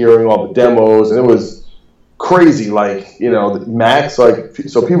kind of hearing all the demos, and it was crazy. Like, you know, Max, like,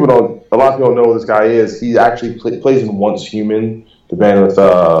 so a lot of people don't know who this guy is. He actually plays in Once Human, the band with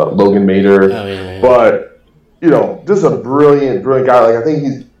Logan Mader. Oh, yeah. But, you know, just a brilliant guy. Like, I think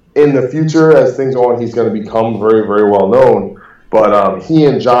he's in the future, as things go on, he's going to become very, very well known. But he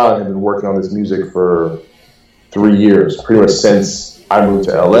and John have been working on this music for 3 years, pretty much since I moved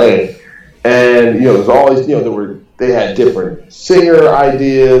to LA. And, you know, there's always, you know, they had different singer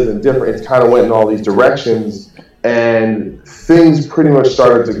ideas and it kind of went in all these directions, and things pretty much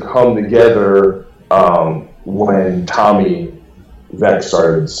started to come together when Tommy Vex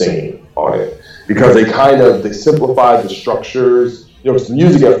started singing on it, because they simplified the structures. You know, because the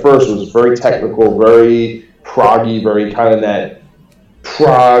music at first was very technical, very proggy, very kind of that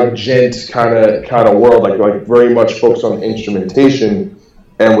prog gent kind of world, like very much focused on instrumentation.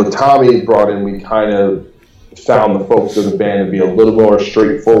 And with Tommy brought in, we kind of found the focus of the band to be a little more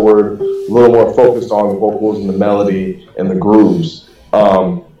straightforward, a little more focused on the vocals and the melody and the grooves.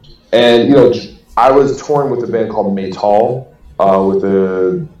 And, you know, I was touring with a band called Maytal, with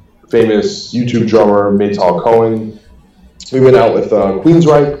the famous YouTube drummer Maytal Cohen. We went out with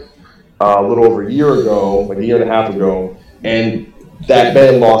Queensryche a little over a year ago, like a year and a half ago, and that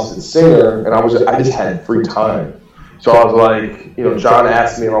band lost its singer, and I just had free time. So I was like, you know, John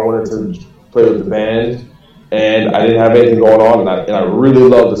asked me if I wanted to play with the band, and I didn't have anything going on, and I really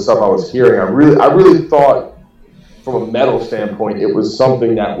loved the stuff I was hearing. I really thought, from a metal standpoint, it was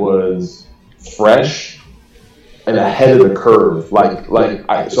something that was fresh and ahead of the curve.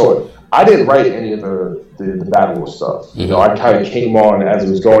 So I didn't write any of the Battle stuff. You know, I kind of came on as it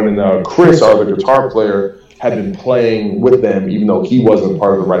was going, and Chris, our other guitar player, had been playing with them, even though he wasn't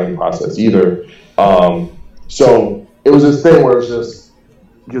part of the writing process either. So it was this thing where it was just,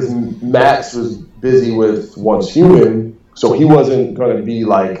 because Max was busy with Once Human, so he wasn't going to be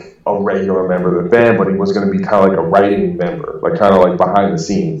like a regular member of the band, but he was going to be kind of like a writing member, like kind of like behind the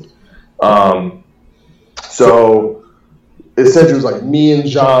scenes. So essentially it was like me and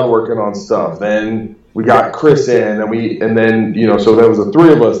John working on stuff. Then we got Chris in, and then you know, so there was the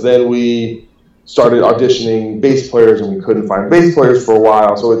three of us. Then we started auditioning bass players, and we couldn't find bass players for a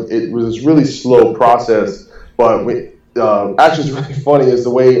while. So it was this really slow process. But actually, what's really funny is the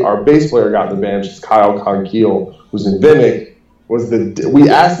way our bass player got in the band, which is Kyle Conkeal, who's in Vimic. We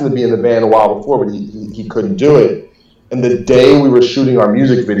asked him to be in the band a while before, but he couldn't do it. And the day we were shooting our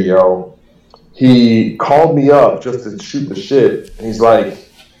music video, he called me up just to shoot the shit. And he's like,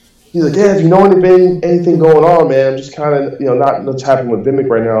 yeah, if you know anything going on, man, I'm just kind of, you know, not what's happening with Vimic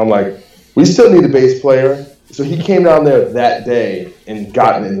right now. I'm like, we still need a bass player. So he came down there that day and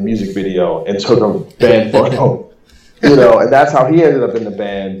got in the music video and took a band photo, you know, and that's how he ended up in the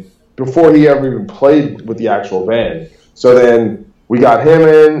band before he ever even played with the actual band. So then we got him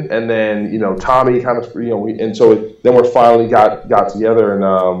in, and then, you know, Tommy kind of, you know, then we're finally got together,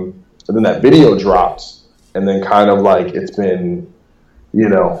 and then that video dropped, and then kind of like it's been, you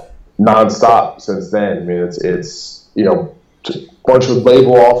know, nonstop since then. I mean, it's you know, bunch of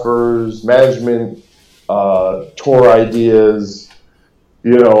label offers, management, tour ideas,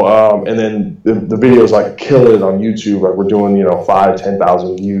 you know, and then the videos like killing it on YouTube. Like we're doing, you know,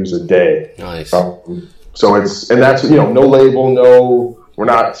 5,000-10,000 views a day. Nice. So that's, you know, no label, we're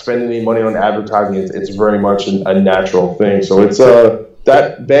not spending any money on advertising. It's very much a natural thing. So it's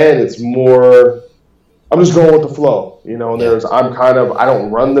that band. It's more, I'm just going with the flow, you know. And I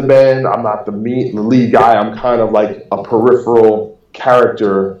don't run the band. I'm not the lead guy. I'm kind of like a peripheral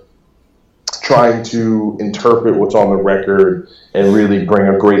character, trying to interpret what's on the record and really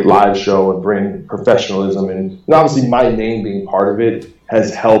bring a great live show and bring professionalism. And obviously my name being part of it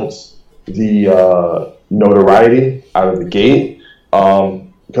has helped the notoriety out of the gate,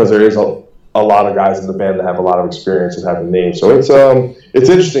 because there is a lot of guys in the band that have a lot of experience and have a name. So it's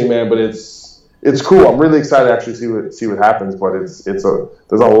interesting, man, but it's cool. I'm really excited to actually see what happens, but there's a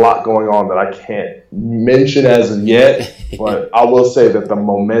lot going on that I can't mention as of yet, but I will say that the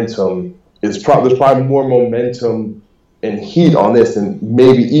momentum there's probably more momentum and heat on this than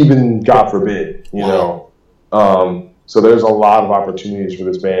maybe even, God forbid, you know. So there's a lot of opportunities for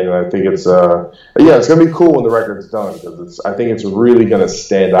this band, and I think it's it's gonna be cool when the record's done because I think it's really gonna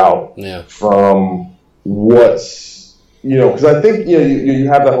stand out from what's because I think you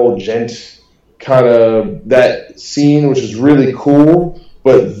have that whole gent kind of that scene which is really cool,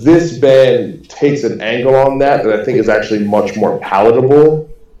 but this band takes an angle on that I think is actually much more palatable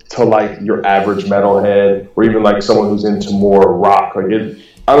to like your average metalhead or even like someone who's into more rock. Like I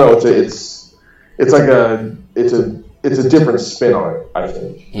don't know, it's a different spin on it, I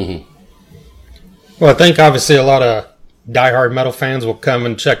think. Mm-hmm. Well, I think obviously a lot of diehard metal fans will come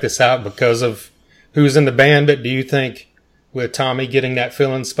and check this out because of who's in the band. But do you think with Tommy getting that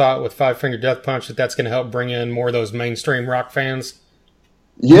fill-in spot with Five Finger Death Punch that's going to help bring in more of those mainstream rock fans?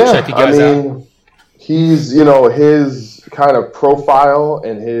 Yeah, check you guys out? He's, his kind of profile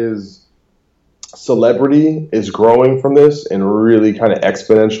and his celebrity is growing from this in really kind of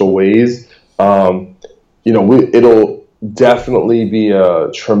exponential ways. It'll definitely be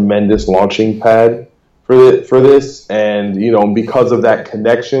a tremendous launching pad for this, and because of that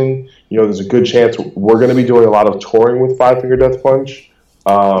connection, there's a good chance we're going to be doing a lot of touring with Five Finger Death Punch.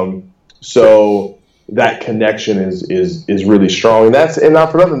 So that connection is really strong, and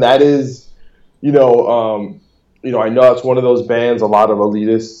not for nothing. That is, I know it's one of those bands a lot of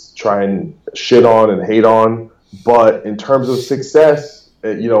elitists try and shit on and hate on, but in terms of success,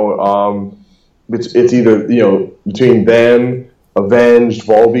 it's either between them, Avenged,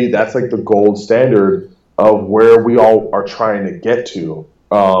 Volbeat. That's like the gold standard of where we all are trying to get to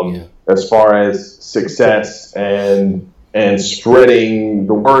as far as success and spreading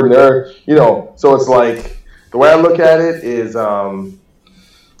the word there. So it's like the way I look at it is, the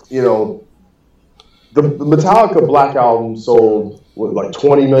Metallica Black Album sold like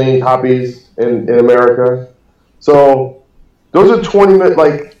 20 million copies in America. So those are 20 minutes.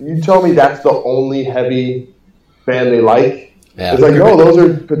 Like, you tell me that's the only heavy band they like? Yeah. It's like, no, those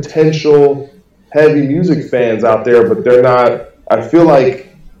are potential heavy music fans out there, but they're not. I feel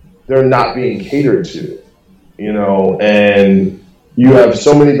like they're not being catered to, and you have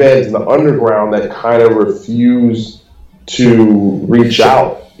so many bands in the underground that kind of refuse to reach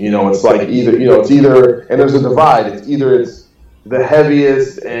out. It's like either, and there's a divide. It's the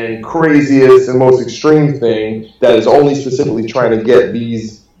heaviest and craziest and most extreme thing that is only specifically trying to get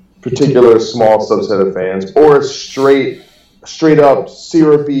these particular small subset of fans, or it's straight up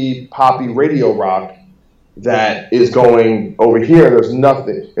syrupy, poppy radio rock that is going over here and there's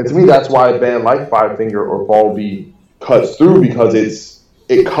nothing. And to me, that's why a band like Five Finger or Volbeat cuts through, because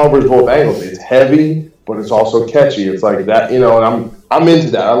it covers both angles. It's heavy, but it's also catchy. It's like that, and I'm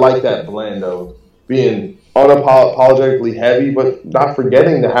into that. I like that blend of being unapologetically heavy, but not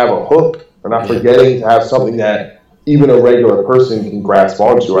forgetting to have a hook, or not forgetting to have something that even a regular person can grasp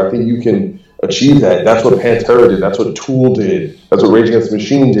onto. I think you can achieve that. That's what Pantera did. That's what Tool did. That's what Rage Against the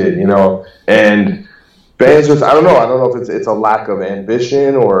Machine did. And bands just, I don't know if it's a lack of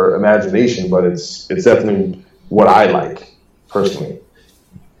ambition or imagination, but it's definitely what I like personally.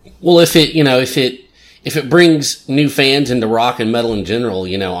 Well, if it brings new fans into rock and metal in general,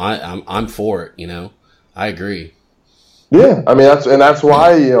 I'm for it. I agree. Yeah, I mean that's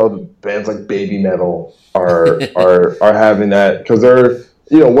why bands like Baby Metal are having that, because they're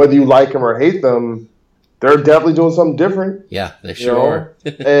whether you like them or hate them, they're definitely doing something different. Yeah, they sure are.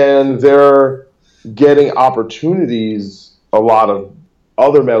 And they're getting opportunities a lot of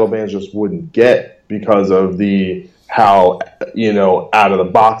other metal bands just wouldn't get, because of how out of the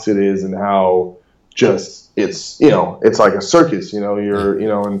box it is, and how just it's like a circus.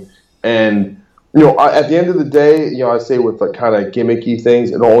 At the end of the day, I say with the kind of gimmicky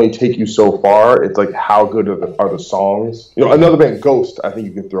things, it'll only take you so far. It's like, how good are the songs? Another band, Ghost, I think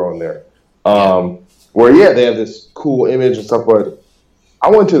you could throw in there. Where, they have this cool image and stuff, but I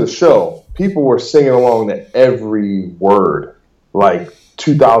went to the show. People were singing along to every word, like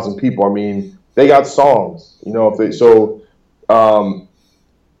 2,000 people. I mean, they got songs,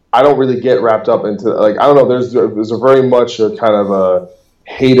 I don't really get wrapped up into, like, I don't know, there's a very much a kind of a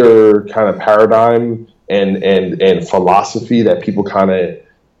hater kind of paradigm and philosophy that people kind of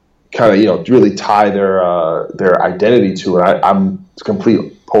really tie their identity to, and I'm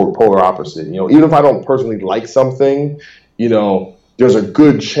complete polar opposite. Even if I don't personally like something, there's a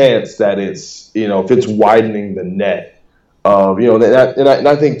good chance that it's if it's widening the net of that, and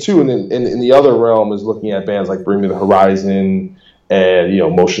I think too, in the other realm is looking at bands like Bring Me the Horizon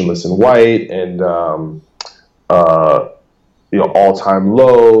and Motionless in White and All Time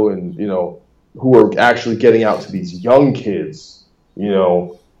Low, and who are actually getting out to these young kids.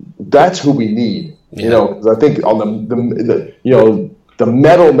 That's who we need. Because I think on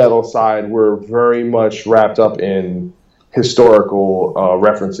the metal side, we're very much wrapped up in historical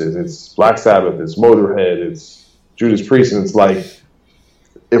references. It's Black Sabbath, it's Motorhead, it's Judas Priest, and it's like,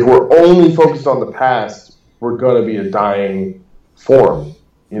 if we're only focused on the past, we're going to be a dying form.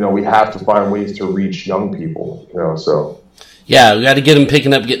 We have to find ways to reach young people, so. Yeah, we got to get them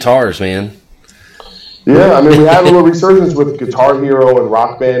picking up guitars, man. Yeah, I mean, we had a little resurgence with Guitar Hero and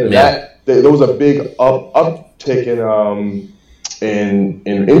Rock Band, and there was a big uptick in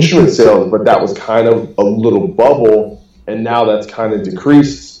instrument sales, but that was kind of a little bubble, and now that's kind of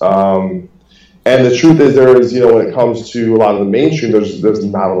decreased. And the truth is, there is, when it comes to a lot of the mainstream, there's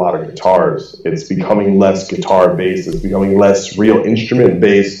not a lot of guitars. It's becoming less guitar based. It's becoming less real instrument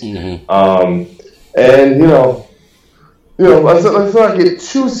based. Mm-hmm. And let's not get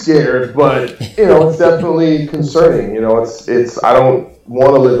too scared, but it's definitely concerning. It's I don't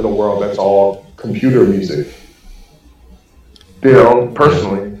want to live in a world that's all computer music.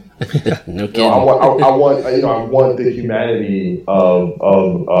 Personally. No kidding. I want the humanity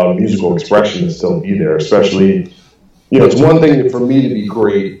of musical expression to still be there. Especially, it's one thing for me to be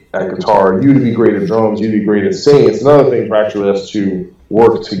great at guitar, you to be great at drums, you to be great at singing. It's another thing for actually us to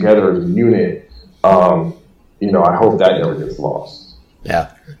work together as a unit. I hope that never gets lost.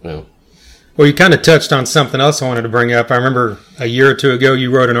 Yeah. No. Well, you kind of touched on something else I wanted to bring up. I remember a year or two ago you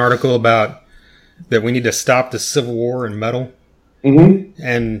wrote an article about that we need to stop the Civil War in metal. Mm-hmm.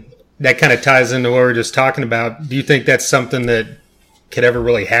 And that kind of ties into what we were just talking about. Do you think that's something that could ever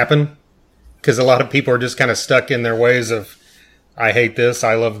really happen? Because a lot of people are just kind of stuck in their ways of, I hate this,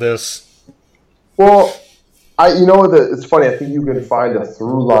 I love this. Well, it's funny. I think you can find a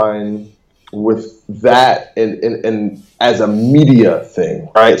through line with that and as a media thing,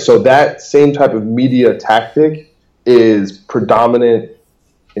 right? So that same type of media tactic is predominant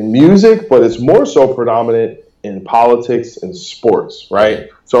in music, but it's more so predominant in politics and sports, right?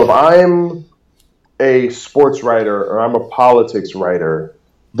 So if I'm a sports writer or I'm a politics writer,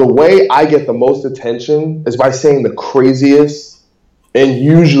 the way I get the most attention is by saying the craziest and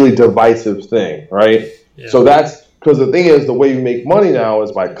usually divisive thing, right? Yeah. So that's because the thing is, the way you make money now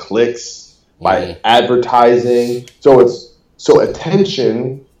is by clicks, by advertising. So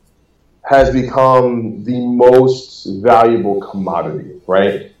attention has become the most valuable commodity,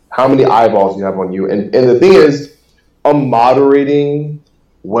 right? How many eyeballs you have on you. And the thing is, a moderating,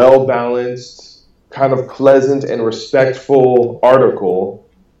 well-balanced, kind of pleasant and respectful article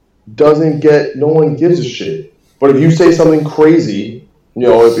no one gives a shit. But if you say something crazy,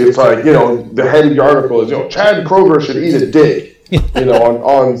 if it's like, the head of the article is, Chad Kroger should eat a dick,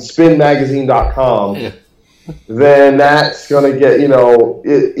 on spinmagazine.com, then that's going to get,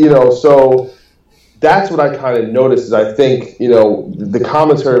 so that's what I kind of noticed is I think, the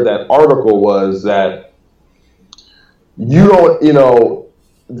commentary of that article was that the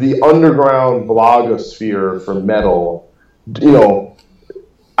underground blogosphere for metal,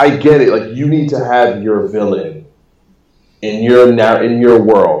 I get it. Like, you need to have your villain in your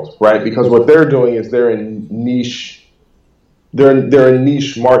world, right? Because what they're doing is they're in niche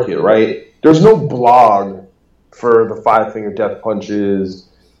market, right? There's no blog for the Five Finger Death Punches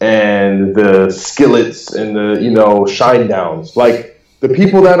and the Skillets and the Shinedowns. Like, the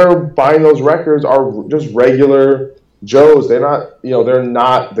people that are buying those records are just regular Joes. They're not they're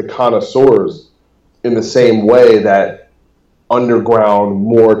not the connoisseurs in the same way that underground,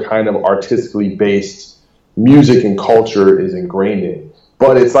 more kind of artistically based music and culture is ingrained in.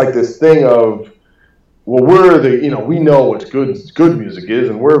 But it's like this thing of, well, we're the we know what good music is,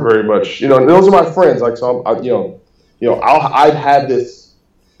 and we're very much those are my friends. Like, so I've had this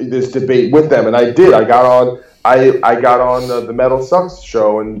debate with them, and I did. I got on the Metal Sucks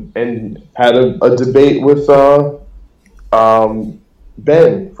show and had a debate with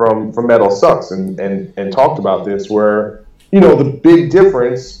Ben from Metal Sucks and talked about this, where the big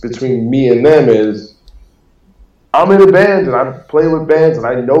difference between me and them is I'm in a band and I play with bands and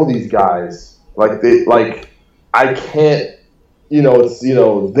I know these guys. I can't, they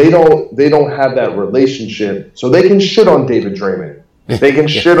don't have that relationship, so they can shit on David Draymond. They can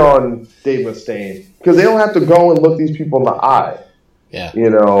shit on Dave Mustaine because they don't have to go and look these people in the eye. Yeah.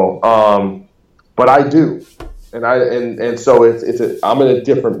 But I do. And so I'm in a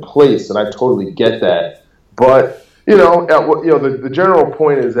different place, and I totally get that. But the general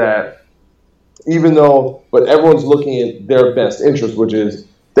point is that but everyone's looking at their best interest, which is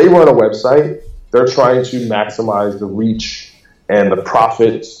they run a website, they're trying to maximize the reach and the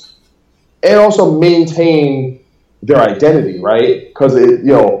profits, and also maintain their identity, right? Because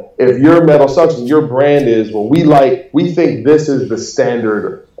if your Metal Sucks and your brand is, well, we think this is the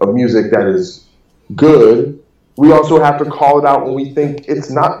standard of music that is good. We also have to call it out when we think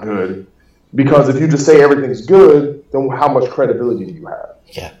it's not good. Because if you just say everything's good, then how much credibility do you have?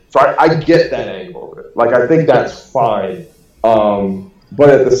 Yeah. So I get that angle of it. Like, I think that's fine. But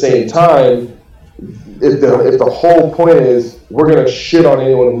at the same time, if the whole point is we're gonna shit on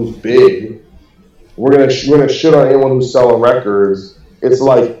anyone who's big, we're gonna shit on anyone who's selling records, it's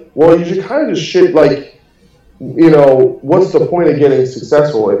like, well, you should kind of just shit, like, what's the point of getting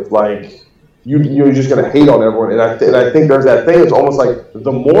successful if, like, you're just gonna hate on everyone? And I think there's that thing. It's almost like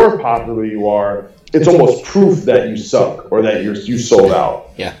the more popular you are, it's almost proof that you suck or that you sold out.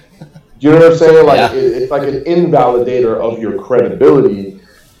 Yeah. Do you know what I'm saying? Like, yeah. It's like an invalidator of your credibility.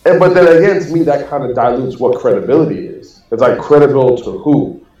 But then again, to me, that kind of dilutes what credibility is. It's like, credible to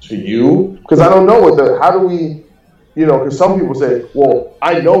who? To you? Because I don't know how do we, because some people say, well,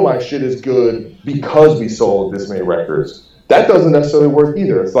 I know my shit is good because we sold this many records. That doesn't necessarily work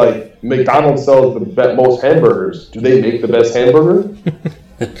either. It's like McDonald's sells the most hamburgers. Do they make the best hamburger?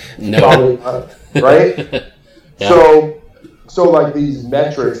 No. Probably not, right? Yeah. So like these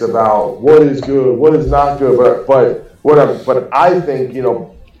metrics about what is good, what is not good, but I think,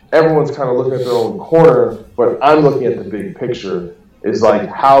 everyone's kind of looking at their own corner, but I'm looking at the big picture. It's like,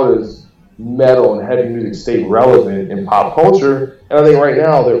 how does metal and heavy music stay relevant in pop culture? And I think right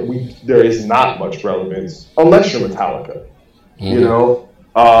now there is not much relevance unless you're Metallica.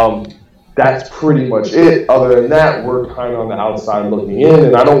 That's pretty much it. Other than that, we're kind of on the outside looking in,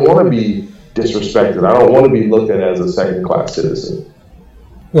 and I don't want to be disrespected. I don't want to be looked at as a second-class citizen.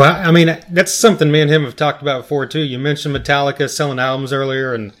 Well, I mean, that's something me and him have talked about before, too. You mentioned Metallica selling albums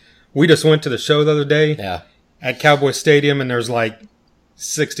earlier, and we just went to the show the other day at Cowboy Stadium, and there's like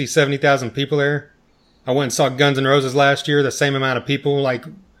 60, 70,000 people there. I went and saw Guns N' Roses last year, the same amount of people. Like,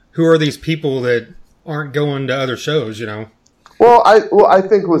 who are these people that aren't going to other shows, Well, I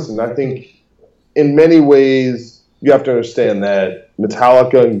think in many ways you have to understand that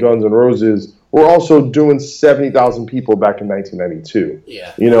Metallica and Guns N' Roses were also doing 70,000 people back in 1992.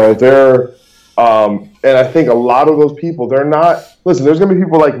 Yeah. They're, and I think a lot of those people, they're not, listen, there's going to be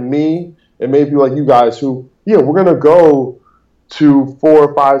people like me and maybe like you guys who, we're going to go to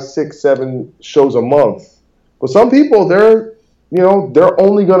 4, 5, 6, 7 shows a month. But some people, they're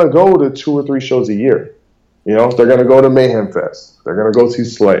only going to go to 2 or 3 shows a year. They're going to go to Mayhem Fest. They're going to go see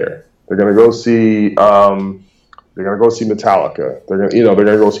Slayer. They're going to go see Metallica. They're going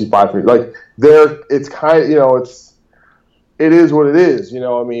to go see 5-3. Like, it's kind of, it is what it is,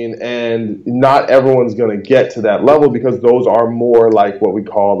 and not everyone's going to get to that level because those are more like what we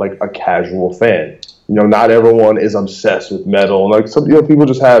call like a casual fan. Not everyone is obsessed with metal. Like, some people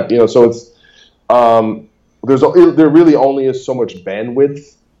just have, so it's there really only is so much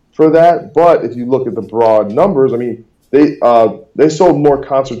bandwidth for that. But if you look at the broad numbers, I mean, they sold more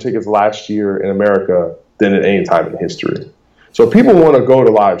concert tickets last year in America than at any time in history. So people want to go to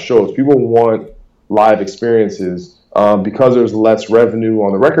live shows. People want live experiences. Because there's less revenue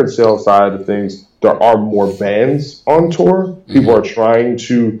on the record sales side of things, there are more bands on tour. People are trying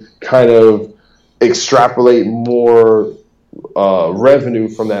to kind of extrapolate more revenue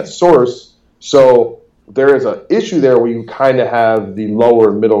from that source. So there is an issue there where you kind of have the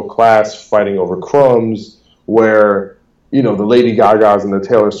lower middle class fighting over crumbs, where the Lady Gagas and the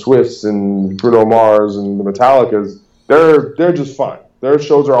Taylor Swifts and Bruno Mars and the Metallicas, they're just fine. Their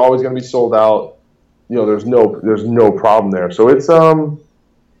shows are always going to be sold out. There's no problem there. So it's I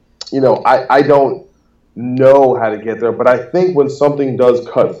don't know how to get there, but I think when something does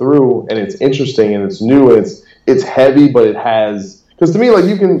cut through and it's interesting and it's new and it's heavy, but it has, because to me, like,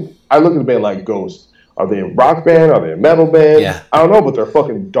 I look at a band like Ghost. Are they a rock band? Are they a metal band? Yeah. I don't know, but they're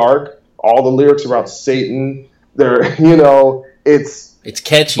fucking dark. All the lyrics are about Satan. They're it's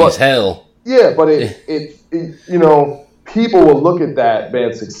catchy as hell. Yeah, but it people will look at that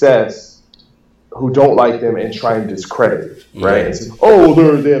band's success who don't like them and try and discredit it, right? And say,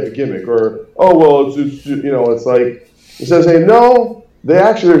 they have a gimmick, or it's like, instead of saying no, they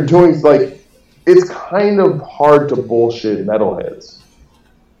actually are doing, like, it's kind of hard to bullshit metalheads.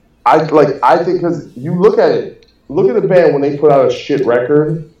 I think, because you look at a band when they put out a shit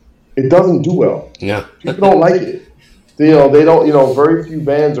record, it doesn't do well. Yeah, people don't like it. They don't. Very few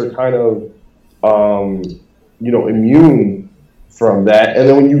bands are kind of immune from that, and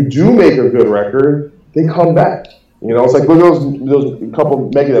then when you do make a good record, they come back. It's like, look at those couple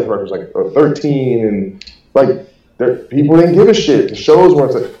Megadeth records, like 13, and like, people didn't give a shit. The shows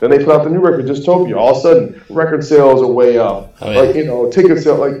weren't. Like, then they put out the new record, Dystopia. All of a sudden, record sales are way up. Ticket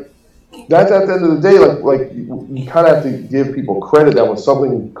sales, like, that's at the end of the day. Like you kind of have to give people credit that when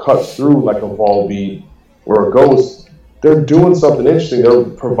something cuts through, like a Volbeat or a Ghost, they're doing something interesting. They're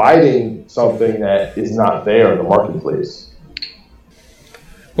providing something that is not there in the marketplace.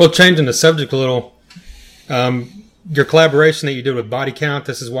 Well, changing the subject a little, your collaboration that you did with Body Count,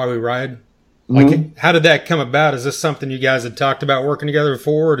 This Is Why We Ride, like, how did that come about? Is this something you guys had talked about working together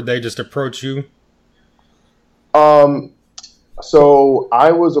before, or did they just approach you? So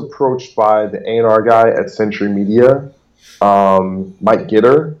I was approached by the A&R guy at Century Media, Mike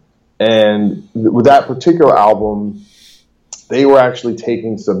Gitter, and with that particular album, they were actually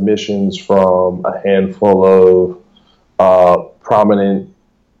taking submissions from a handful of prominent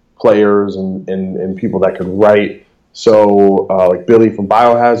players and people that could write. So like Billy from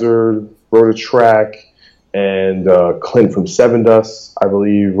Biohazard wrote a track, and Clint from Seven Dust, I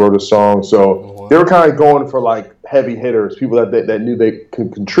believe, wrote a song. So they were kind of going for like heavy hitters, people that knew they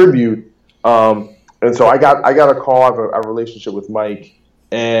could contribute. And so I got a call. I have a relationship with Mike,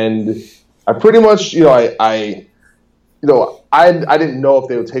 and I pretty much, I didn't know if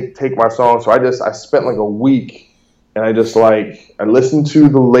they would take my song, so I spent like a week, and I listened to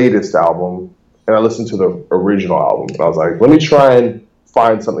the latest album, and I listened to the original album, and I was like, let me try and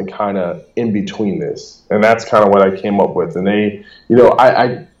find something kind of in between this, and that's kind of what I came up with. And they,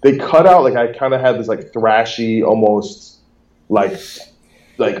 they cut out, like, I kind of had this like thrashy, almost like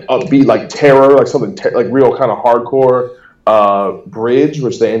upbeat, like terror, like something like real kind of hardcore bridge,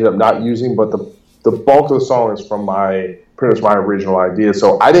 which they ended up not using, but the bulk of the song is from pretty much my original idea.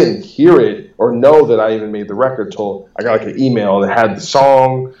 So I didn't hear it or know that I even made the record till I got like an email that had the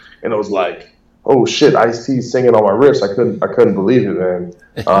song, and it was like, oh shit, Ice-T singing on my wrist. I couldn't believe it, man.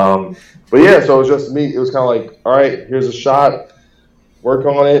 But yeah, so it was just me. It was kind of like, all right, here's a shot, work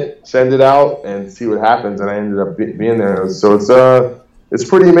on it, send it out, and see what happens. And I ended up being there. So it's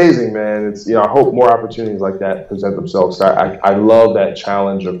pretty amazing, man. It's, I hope more opportunities like that present themselves. I love that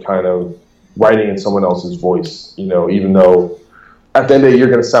challenge of kind of writing in someone else's voice, even though at the end of the day you're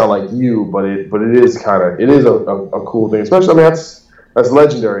going to sound like you, but it is a cool thing. Especially, I mean, that's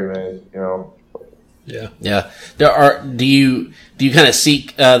legendary, man. Yeah. Do you kind of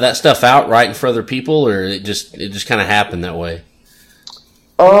seek that stuff out, writing for other people, or it just kind of happened that way?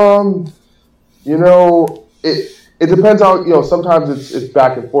 It depends on, sometimes it's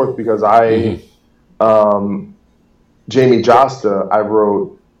back and forth, because Jamie Josta, I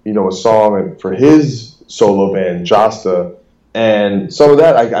wrote, a song for his solo band, Josta, and some of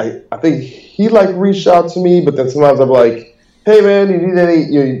that, I think he reached out to me, but then sometimes I'm like, hey man, you need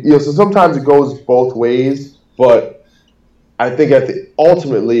any, so sometimes it goes both ways, but I think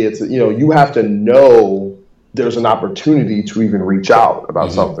ultimately it's, you have to know there's an opportunity to even reach out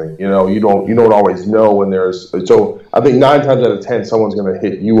about something. You don't always know when so I think 9 times out of 10, someone's going to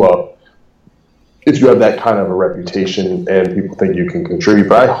hit you up if you have that kind of a reputation and people think you can contribute.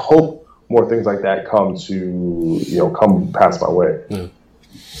 But I hope more things like that come past my way. Yeah.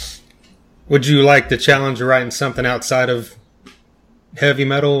 Would you like the challenge of writing something outside of heavy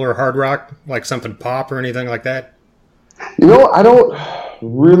metal or hard rock, like something pop or anything like that? I don't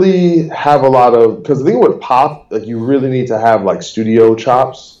really have a lot of, because the thing with pop, like, you really need to have like studio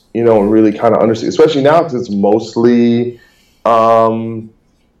chops, and really kind of understand, especially now because it's mostly a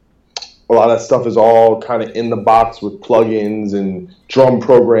lot of that stuff is all kind of in the box with plugins and drum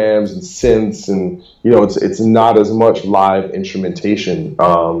programs and synths, and it's not as much live instrumentation,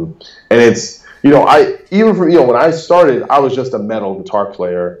 and it's when I started, I was just a metal guitar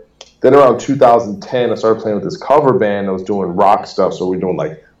player. Then around 2010, I started playing with this cover band that was doing rock stuff. So we're doing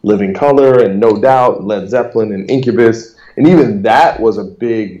like Living Colour and No Doubt, Led Zeppelin and Incubus. And even that was a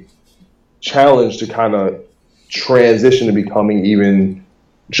big challenge to kind of transition to becoming even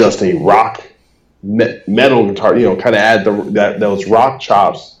just a rock metal guitar, kind of add those rock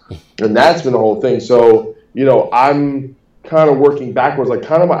chops. And that's been the whole thing. So, I'm kind of working backwards. Like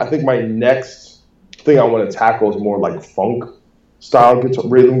I think my next thing I want to tackle is more like funk style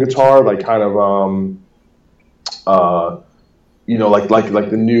rhythm guitar, like kind of like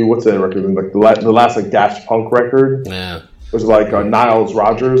the new, what's that record, like the last like Daft Punk record. Yeah, it was like Niles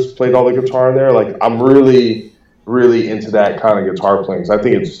Rodgers played all the guitar in there. Like, I'm really into that kind of guitar playing. So I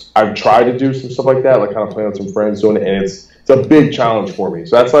think I've tried to do some stuff like that, like kind of playing with some friends doing it, and it's a big challenge for me.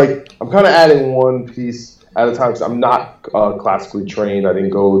 So that's like, I'm kind of adding one piece at a time, because I'm not classically trained. I didn't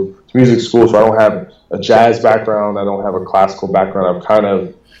go to music school, so I don't have a jazz background. I don't have a classical background.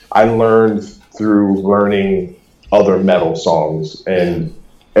 I learned through learning other metal songs, and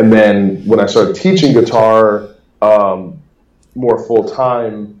then when I started teaching guitar more full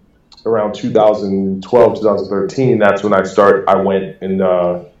time around 2012, 2013, that's when I went and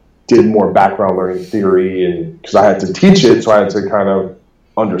did more background learning theory, and because I had to teach it, so I had to kind of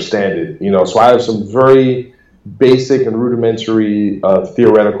understand it, so I have some very basic and rudimentary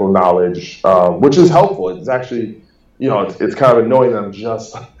theoretical knowledge, which is helpful. It's actually, it's kind of annoying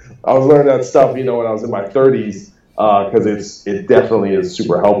that I was learning that stuff, when I was in my 30s, because it definitely is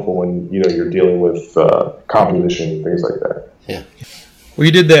super helpful when, you're dealing with composition and things like that. Yeah. Well,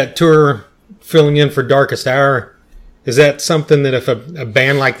 you did that tour filling in for Darkest Hour. Is that something that if a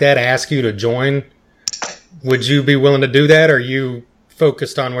band like that asks you to join, would you be willing to do that, or are you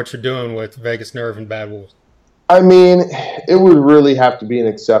focused on what you're doing with Vegas Nerve and Bad Wolves? I mean, it would really have to be an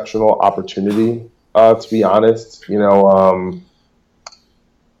exceptional opportunity, to be honest. I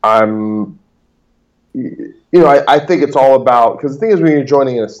think it's all about, because the thing is, when you're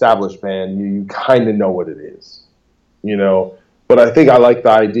joining an established band, you kind of know what it is, But I think I like the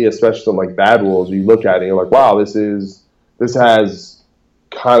idea, especially something like Bad Wolves. You look at it, and you're like, wow, this has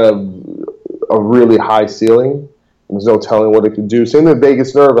kind of a really high ceiling. There's no telling what it could do. Same with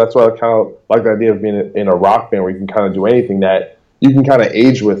Vegas Nerve. That's why I kind of like the idea of being in a rock band where you can kind of do anything that you can kind of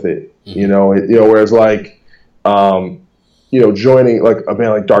age with it. Whereas like, joining like a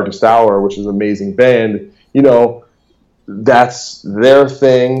band like Darkest Hour, which is an amazing band, that's their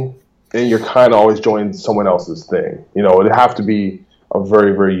thing. And you're kind of always joining someone else's thing. It'd have to be a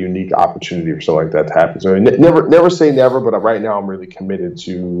very, very unique opportunity for something like that to happen. So never say never, but right now I'm really committed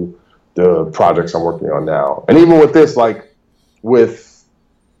to the projects I'm working on now. And even with this, like with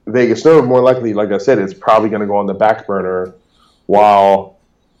Vegas Nerve, more likely, like I said, it's probably going to go on the back burner while,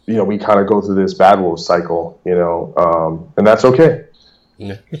 we kind of go through this Bad Wolves cycle, and that's okay.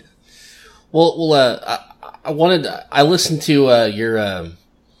 Yeah. Well, I listened to your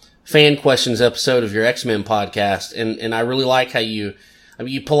fan questions episode of your X-Men podcast, and I really like how you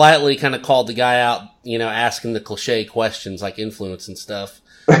politely kind of called the guy out, asking the cliche questions like influence and stuff.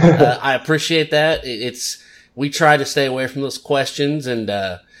 I appreciate that. We try to stay away from those questions, and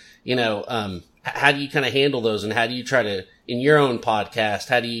how do you kind of handle those, and how do you try to, in your own podcast,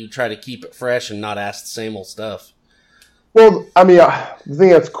 how do you try to keep it fresh and not ask the same old stuff? Well, I mean, the thing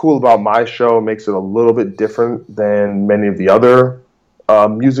that's cool about my show makes it a little bit different than many of the other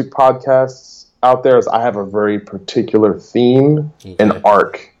music podcasts out there, is I have a very particular theme and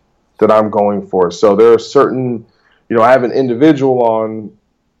arc that I'm going for. So there are certain, I have an individual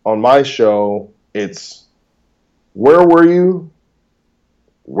on my show. It's where were you?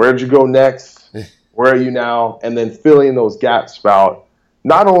 Where'd you go next? Where are you now? And then filling those gaps about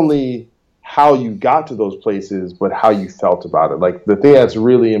not only how you got to those places, but how you felt about it. Like the thing that's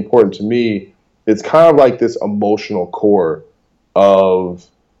really important to me, it's kind of like this emotional core of,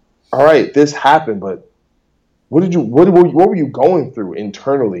 all right, this happened, but what were you going through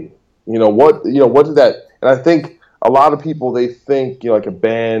internally? What did that, and I think a lot of people, they think, like a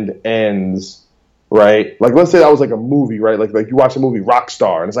band ends, right? Like, let's say that was like a movie, right? Like you watch the movie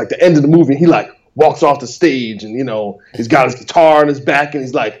Rockstar, and it's like the end of the movie, and he like walks off the stage, and, he's got his guitar on his back, and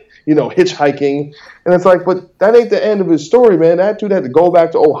he's like, hitchhiking. And it's like, but that ain't the end of his story, man. That dude had to go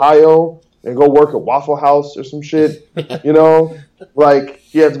back to Ohio and go work at Waffle House or some shit, like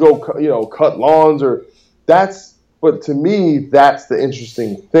he had to go, cut lawns but to me, that's the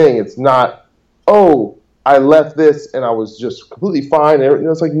interesting thing. It's not, oh, I left this and I was just completely fine.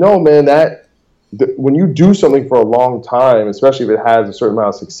 It's like, no, man, when you do something for a long time, especially if it has a certain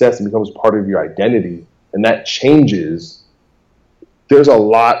amount of success and becomes part of your identity, and that changes, there's a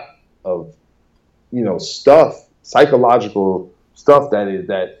lot of, stuff, psychological stuff that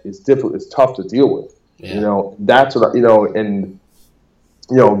is difficult, it's tough to deal with. Yeah. That's what,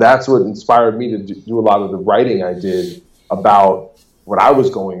 that's what inspired me to do a lot of the writing I did about what I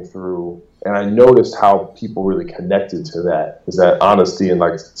was going through. And I noticed how people really connected to that, is that honesty and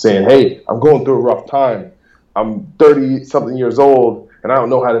like saying, hey, I'm going through a rough time. I'm 30 something years old and I don't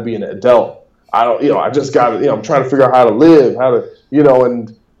know how to be an adult. I just got to, I'm trying to figure out how to live,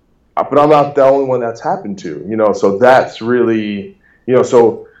 but I'm not the only one that's happened to, so that's really,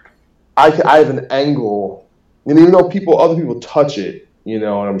 so I have an angle, and even though other people touch it, and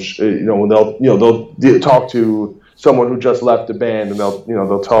I'm when they'll talk to someone who just left the band, and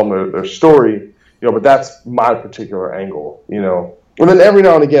they'll tell them their story, but that's my particular angle, and then every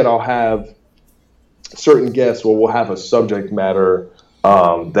now and again I'll have certain guests where we'll have a subject matter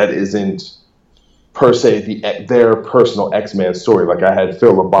that isn't per se their personal X-Man story. Like I had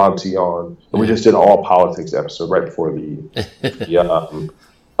Phil Labonte on, and we just did an all politics episode right before the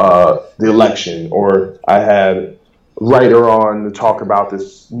election. Or I had a writer on to talk about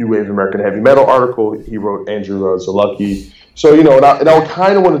this new wave American heavy metal article he wrote, Andrew Zalucki. So and I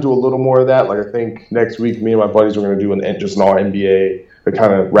kind of want to do a little more of that. Like I think next week, me and my buddies are going to do just an all NBA to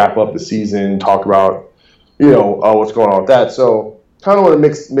kind of wrap up the season, talk about what's going on with that. So kind of want to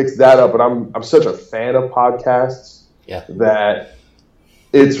mix that up, but I'm such a fan of podcasts that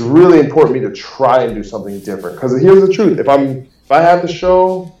it's really important to me to try and do something different. Because here's the truth: if I have the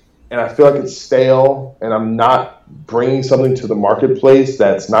show and I feel like it's stale and I'm not bringing something to the marketplace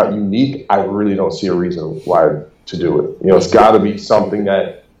that's not unique, I really don't see a reason why to do it. It's got to be something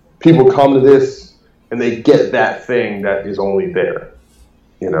that people come to this and they get that thing that is only there.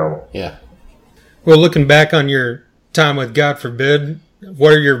 Yeah. Well, looking back on your time with God Forbid,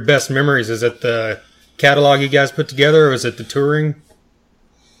 what are your best memories? Is it the catalog you guys put together, or is it the touring?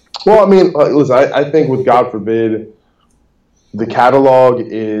 Well, I mean, listen, I think with God Forbid, the catalog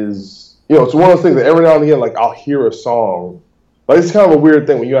is, it's one of those things that every now and again, like, I'll hear a song. Like, it's kind of a weird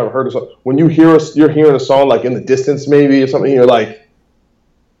thing when you haven't heard a song. When you're hearing a song, like, in the distance maybe or something, you're like,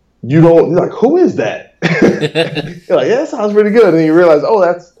 you're like, who is that? You're like, yeah, that sounds pretty good. And then you realize, oh,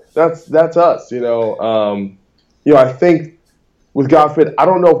 that's us, I think with God Forbid, I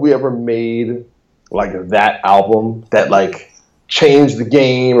don't know if we ever made, like, that album that, like, changed the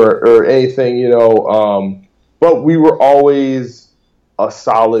game or anything, but we were always a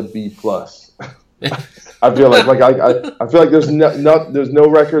solid B+. I feel like I feel like there's no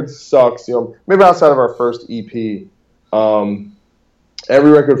record sucks, maybe outside of our first EP.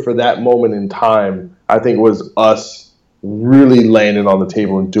 Every record for that moment in time, I think, was us really landing on the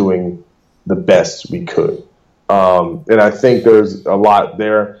table and doing the best we could. And I think there's a lot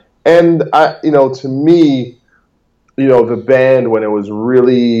there. And to me, the band, when it was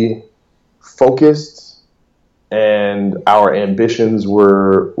really focused and our ambitions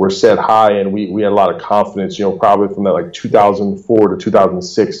were set high and we had a lot of confidence, probably from that like 2004 to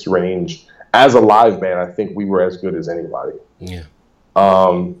 2006 range, as a live band, I think we were as good as anybody. Yeah.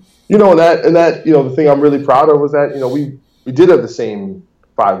 And that, the thing I'm really proud of was that, we did have the same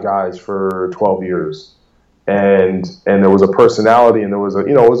 5 guys for 12 years. And there was a personality and there was it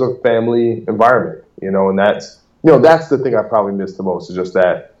was a family environment, and that's the thing I probably missed the most, is just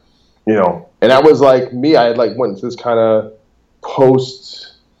that, and that was like me. I had like went into this kind of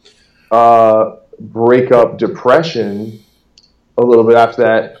post breakup depression a little bit after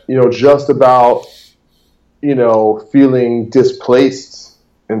that, just about, feeling displaced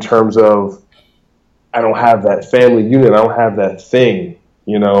in terms of, I don't have that family unit. I don't have that thing,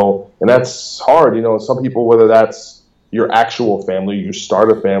 and that's hard, some people, whether that's your actual family, you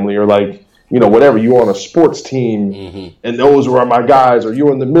start a family, or like, whatever, you're on a sports team, mm-hmm. and those were my guys, or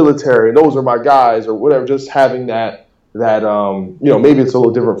you're in the military and those are my guys, or whatever, just having that maybe it's a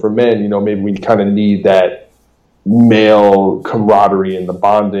little different for men, maybe we kind of need that male camaraderie and the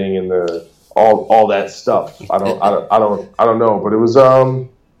bonding and the all that stuff. I don't know, but it was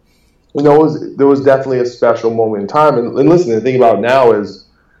there was definitely a special moment in time. And listen, the thing about it now is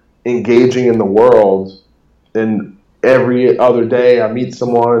engaging in the world, and every other day I meet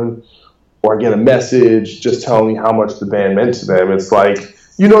someone or I get a message just telling me how much the band meant to them. It's like,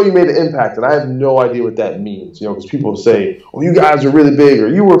 you made an impact, and I have no idea what that means, because people say, oh, you guys are really big, or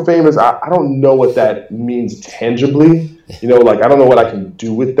you were famous. I don't know what that means tangibly, like I don't know what I can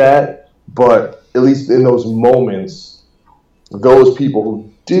do with that, but at least in those moments, those people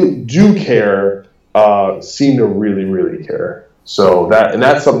who do care seem to really, really care. So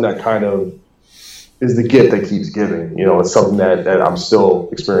that's something that kind of is the gift that keeps giving. It's something that I'm still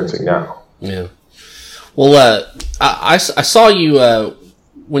experiencing now. Yeah. Well, I saw you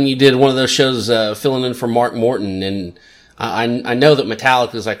when you did one of those shows filling in for Mark Morton, and I know that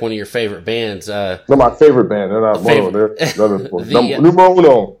Metallica is like one of your favorite bands. They're my favorite band. They're not one. They're numero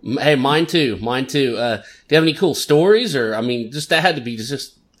uno. Hey, mine too. Do you have any cool stories, or just that had to be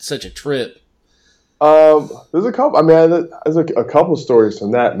just such a trip? There's a couple. There's a couple stories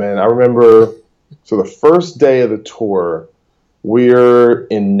from that, man. I remember. So the first day of the tour, we're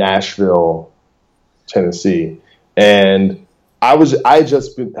in Nashville, Tennessee, and I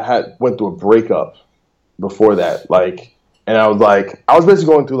went through a breakup before that, and I was basically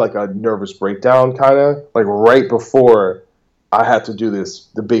going through like a nervous breakdown, kind of like right before I had to do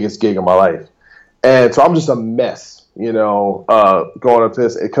the biggest gig of my life, and so I'm just a mess, going up to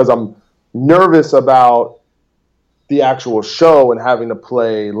this because I'm nervous about the actual show and having to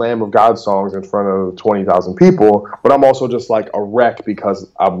play Lamb of God songs in front of 20,000 people, but I'm also just like a wreck because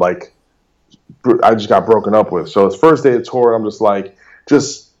I just got broken up with. So it's first day of tour, I'm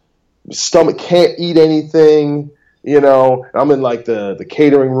just stomach, can't eat anything, and I'm in like the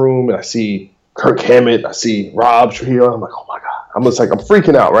catering room, and I see Kirk Hammett, I see Rob Trujillo, I'm like, oh my God, I'm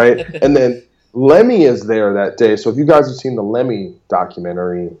freaking out, right? And then Lemmy is there that day. So if you guys have seen the Lemmy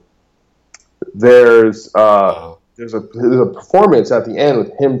documentary, there's a performance at the end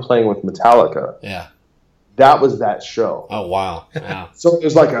with him playing with Metallica. Yeah. That was that show. Oh, wow. Yeah. So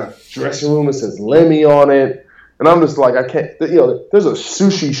there's like a dressing room that says Lemmy on it. And I'm just like, I can't, there's a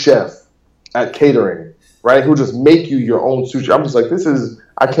sushi chef at catering, right, who just make you your own sushi. I'm just like,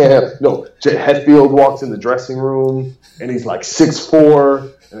 I can't have, Jet Hetfield walks in the dressing room, and he's like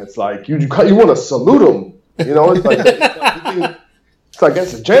 6'4", and it's like, you want to salute him, it's like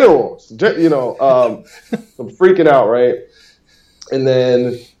that's a general, I'm freaking out, right? And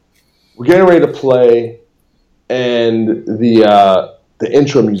then we're getting ready to play, and the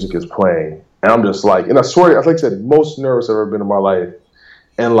intro music is playing, and I'm just like, and I swear, like I said, most nervous I've ever been in my life,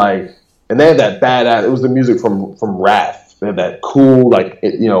 and they had that badass. It was the music from Wrath. They had that cool,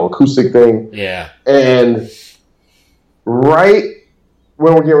 acoustic thing. Yeah. And right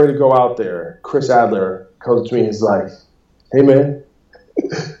when we're getting ready to go out there, Chris Adler comes to me. He's like, "Hey man,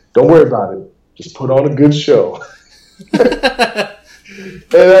 don't worry about it. Just put on a good show."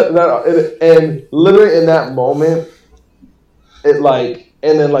 and literally in that moment,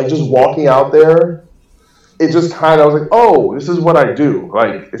 and then just walking out there, it just kind of, I was like, oh, this is what I do.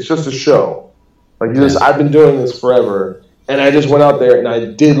 Like, it's just a show. I've been doing this forever. And I just went out there and I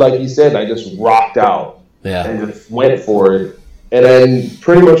did like he said, and I just rocked out. Yeah. And just went for it. And then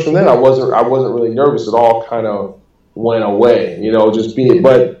pretty much from then I wasn't really nervous at all, kind of went away,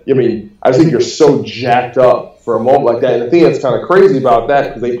 but I mean, I think you're so jacked up for a moment like that. And the thing that's kind of crazy about that,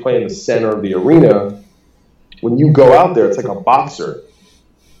 because they play in the center of the arena, when you go out there, it's like a boxer,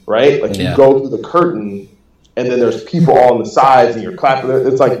 right? You go through the curtain, and then there's people all on the sides, and you're clapping.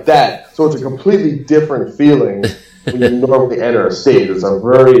 It's like that. So it's a completely different feeling when you normally enter a stage.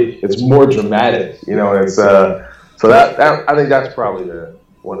 It's more dramatic, and it's so that I think that's probably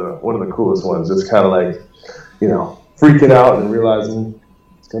one of the coolest ones. It's kind of like, freaking out and realizing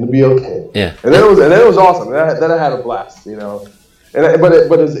it's going to be okay. Yeah. And then it was awesome. Then I had a blast, but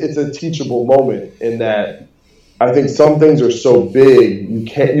it's a teachable moment in that. I think some things are so big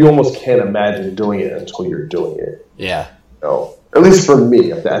you almost can't imagine doing it until you're doing it. Yeah. At least for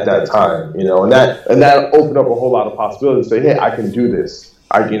me at that time, and that opened up a whole lot of possibilities. Say, hey, I can do this.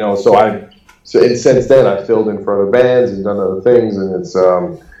 And since then I filled in for other bands and done other things, and it's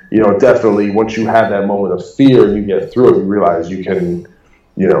definitely once you have that moment of fear and you get through it, you realize you can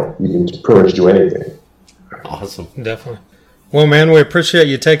pretty much do anything. Awesome. Definitely. Well, man, we appreciate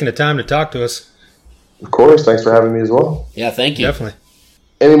you taking the time to talk to us. Of course. Thanks for having me as well. Yeah, thank you. Definitely.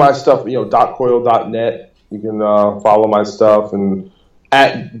 Any of my stuff, .coil.net. You can follow my stuff, and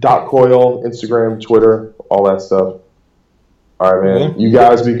at .coil, Instagram, Twitter, all that stuff. All right, man. You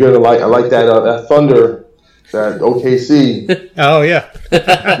guys be good. I like that Thunder, that OKC. Oh, yeah.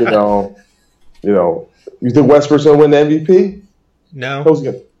 You think Westbrook's going to win the MVP? No.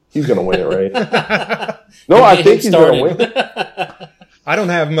 He's going to win it, right? No, I think he's going to win. I don't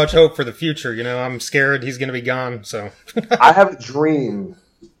have much hope for the future. I'm scared he's going to be gone. So I have a dream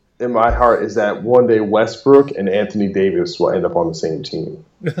in my heart is that one day Westbrook and Anthony Davis will end up on the same team.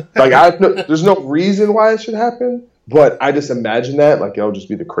 There's no reason why it should happen, but I just imagine that it'll just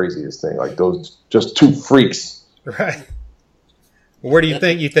be the craziest thing. Those just two freaks. Right. Where do you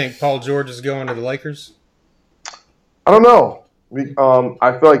think? You think Paul George is going to the Lakers? I don't know.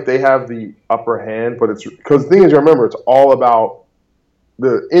 I feel like they have the upper hand, but it's because the thing is, remember, it's all about.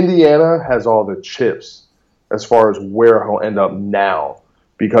 The Indiana has all the chips as far as where he'll end up now,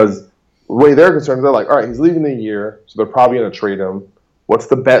 because the way they're concerned, they're like, all right, he's leaving the year, so they're probably going to trade him. What's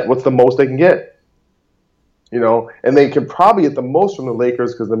the bet? What's the most they can get? And they can probably get the most from the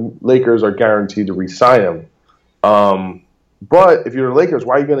Lakers because the Lakers are guaranteed to re-sign him. But if you're the Lakers,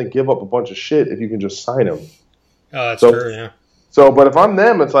 why are you going to give up a bunch of shit if you can just sign him? That's true, yeah. So, but if I'm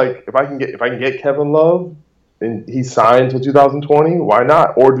them, it's like if I can get Kevin Love. And he's signed till 2020. Why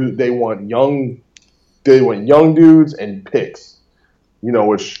not? Or do they want young dudes and picks?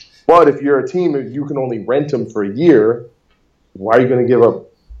 But if you're a team, if you can only rent them for a year, why are you going to give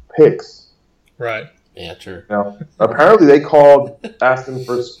up picks? Right. Yeah, true. Now, apparently they asked him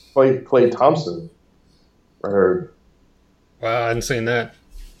for Klay Thompson. I heard. Wow, I hadn't seen that.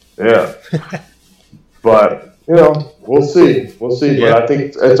 Yeah. But. We'll see. We'll see. Yeah. But I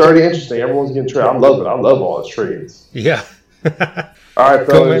think it's already interesting. Everyone's getting traded. I love it. I love all the trades. Yeah. All right,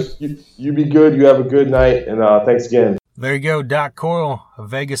 fellas. Cool, you be good. You have a good night. And thanks again. There you go. Coil, of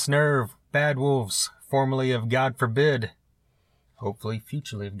Vegas Nerve, Bad Wolves, formerly of God Forbid. Hopefully,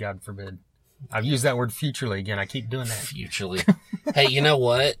 futurely of God Forbid. I've used that word futurely again. I keep doing that. Futurely. Hey, you know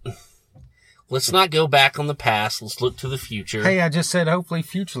what? Let's not go back on the past. Let's look to the future. Hey, I just said hopefully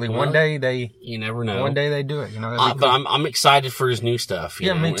futurely. Well, one day you never know. One day they do it. Cool. But I'm excited for his new stuff. Me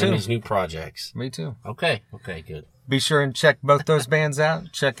too. And his new projects. Me too. Okay, good. Be sure and check both those bands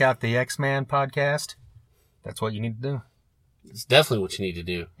out. Check out the X-Man podcast. That's what you need to do. It's definitely what you need to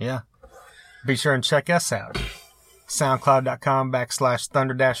do. Yeah. Be sure and check us out.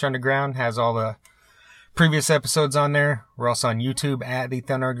 SoundCloud.com/Thunder-Underground has all the previous episodes on there. We're also on YouTube at The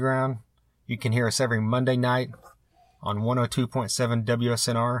Thunder Underground. You can hear us every Monday night on 102.7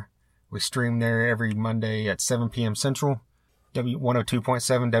 WSNR. We stream there every Monday at 7 p.m. Central,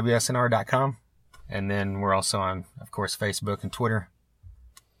 102.7 WSNR.com. And then we're also on, of course, Facebook and Twitter.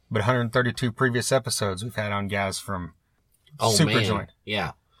 But 132 previous episodes we've had on guys from Superjoint.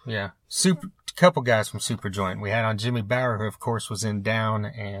 Yeah. Yeah. Couple guys from Superjoint. We had on Jimmy Bauer, who, of course, was in Down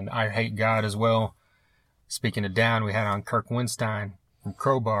and I Hate God as well. Speaking of Down, we had on Kirk Winstein from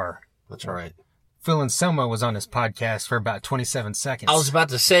Crowbar. That's right. Phil Anselmo was on this podcast for about 27 seconds. I was about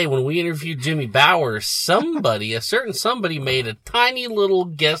to say, when we interviewed Jimmy Bauer, a certain somebody made a tiny little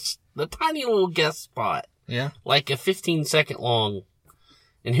guest spot. Yeah. Like a 15-second long.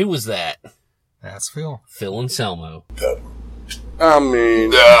 And who was that? That's Phil. Phil Anselmo. I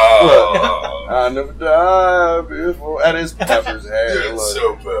mean, look, I never die before. That is Pepper's hair. Yeah, Look,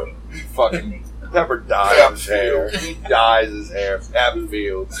 so Pepper. fucking Pepper dyes his hair. He dyes his hair.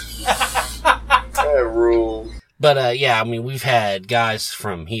 Hatfield. That rules. But, yeah, I mean, we've had guys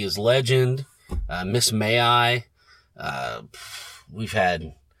from He Is Legend, Miss May I. We've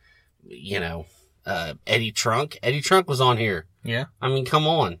had, Eddie Trunk. Eddie Trunk was on here. Yeah. I mean, come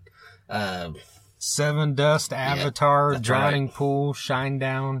on. Seven Dust, Avatar, Yeah, Drowning Pool,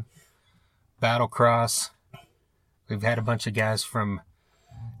 Shinedown, Battlecross. We've had a bunch of guys from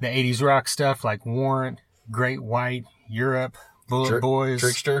the 80s rock stuff like Warrant, Great White, Europe, Bullet Boys.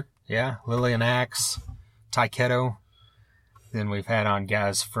 Trickster. Yeah, Lillian Axe, Taiketo. Then we've had on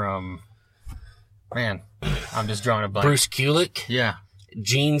guys from, man, I'm just drawing a blank. Bruce Kulick. Yeah.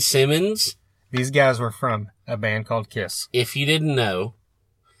 Gene Simmons. These guys were from a band called Kiss. If you didn't know.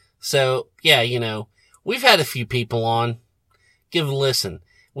 So, yeah, we've had a few people on. Give a listen.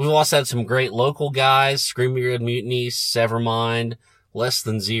 We've also had some great local guys. Screaming Red Mutiny, Severmind, Less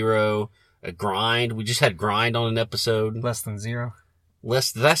Than Zero, Grind. We just had Grind on an episode. Less Than Zero.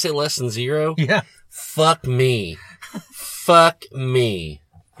 Did I say Less Than Zero? Yeah. Fuck me. Fuck me.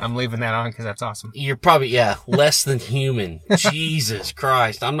 I'm leaving that on because that's awesome. You're probably, Less Than Human. Jesus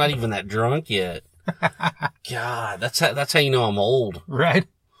Christ. I'm not even that drunk yet. God, that's how you know I'm old. Right?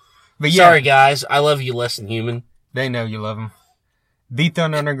 But yeah, sorry, guys. I love you, Less Than Human. They know you love them.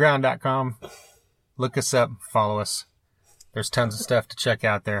 TheThunderUnderground.com. Look us up. Follow us. There's tons of stuff to check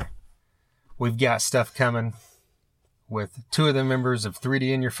out there. We've got stuff coming with two of the members of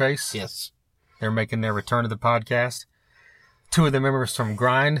 3D in Your Face. Yes. They're making their return to the podcast. Two of the members from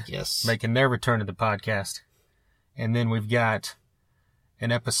Grind. Yes. Making their return to the podcast. And then we've got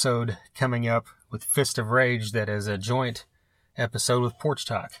an episode coming up with Fist of Rage that is a joint episode with Porch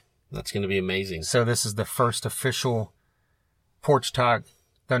Talk. That's going to be amazing. So this is the first official Porch Talk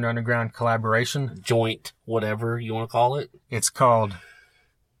Thunder Underground collaboration. Joint, whatever you want to call it. It's called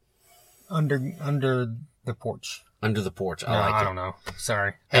Under the Porch. Under the Porch. I don't know.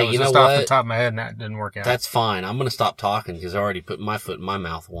 Sorry. Hey, that was you know just what? off the top of my head and that didn't work out. That's fine. I'm going to stop talking because I already put my foot in my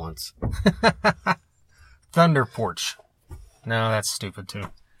mouth once. Thunder Porch. No, that's stupid too.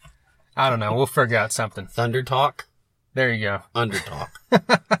 I don't know. We'll figure out something. Thunder Talk? There you go. Under Talk.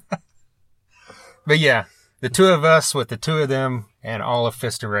 But yeah, the two of us with the two of them and all of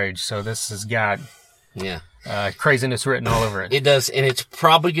Fist of Rage. So this has got craziness written all over it. It does, and it's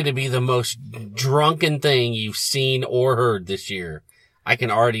probably going to be the most drunken thing you've seen or heard this year. I can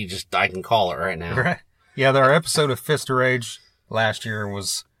call it right now. Right. Yeah, our episode of Fist of Rage last year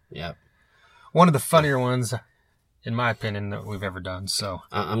was one of the funnier ones, in my opinion, that we've ever done. So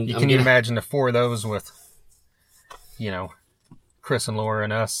you imagine the four of those with, Chris and Laura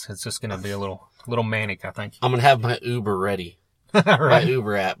and us? It's just going to be a little manic, I think. I'm going to have my Uber ready. Right. My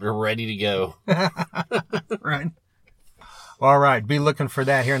Uber app. We're ready to go. Right. All right. Be looking for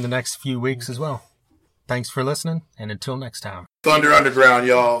that here in the next few weeks as well. Thanks for listening, and until next time. Thunder Underground,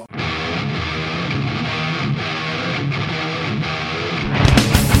 y'all.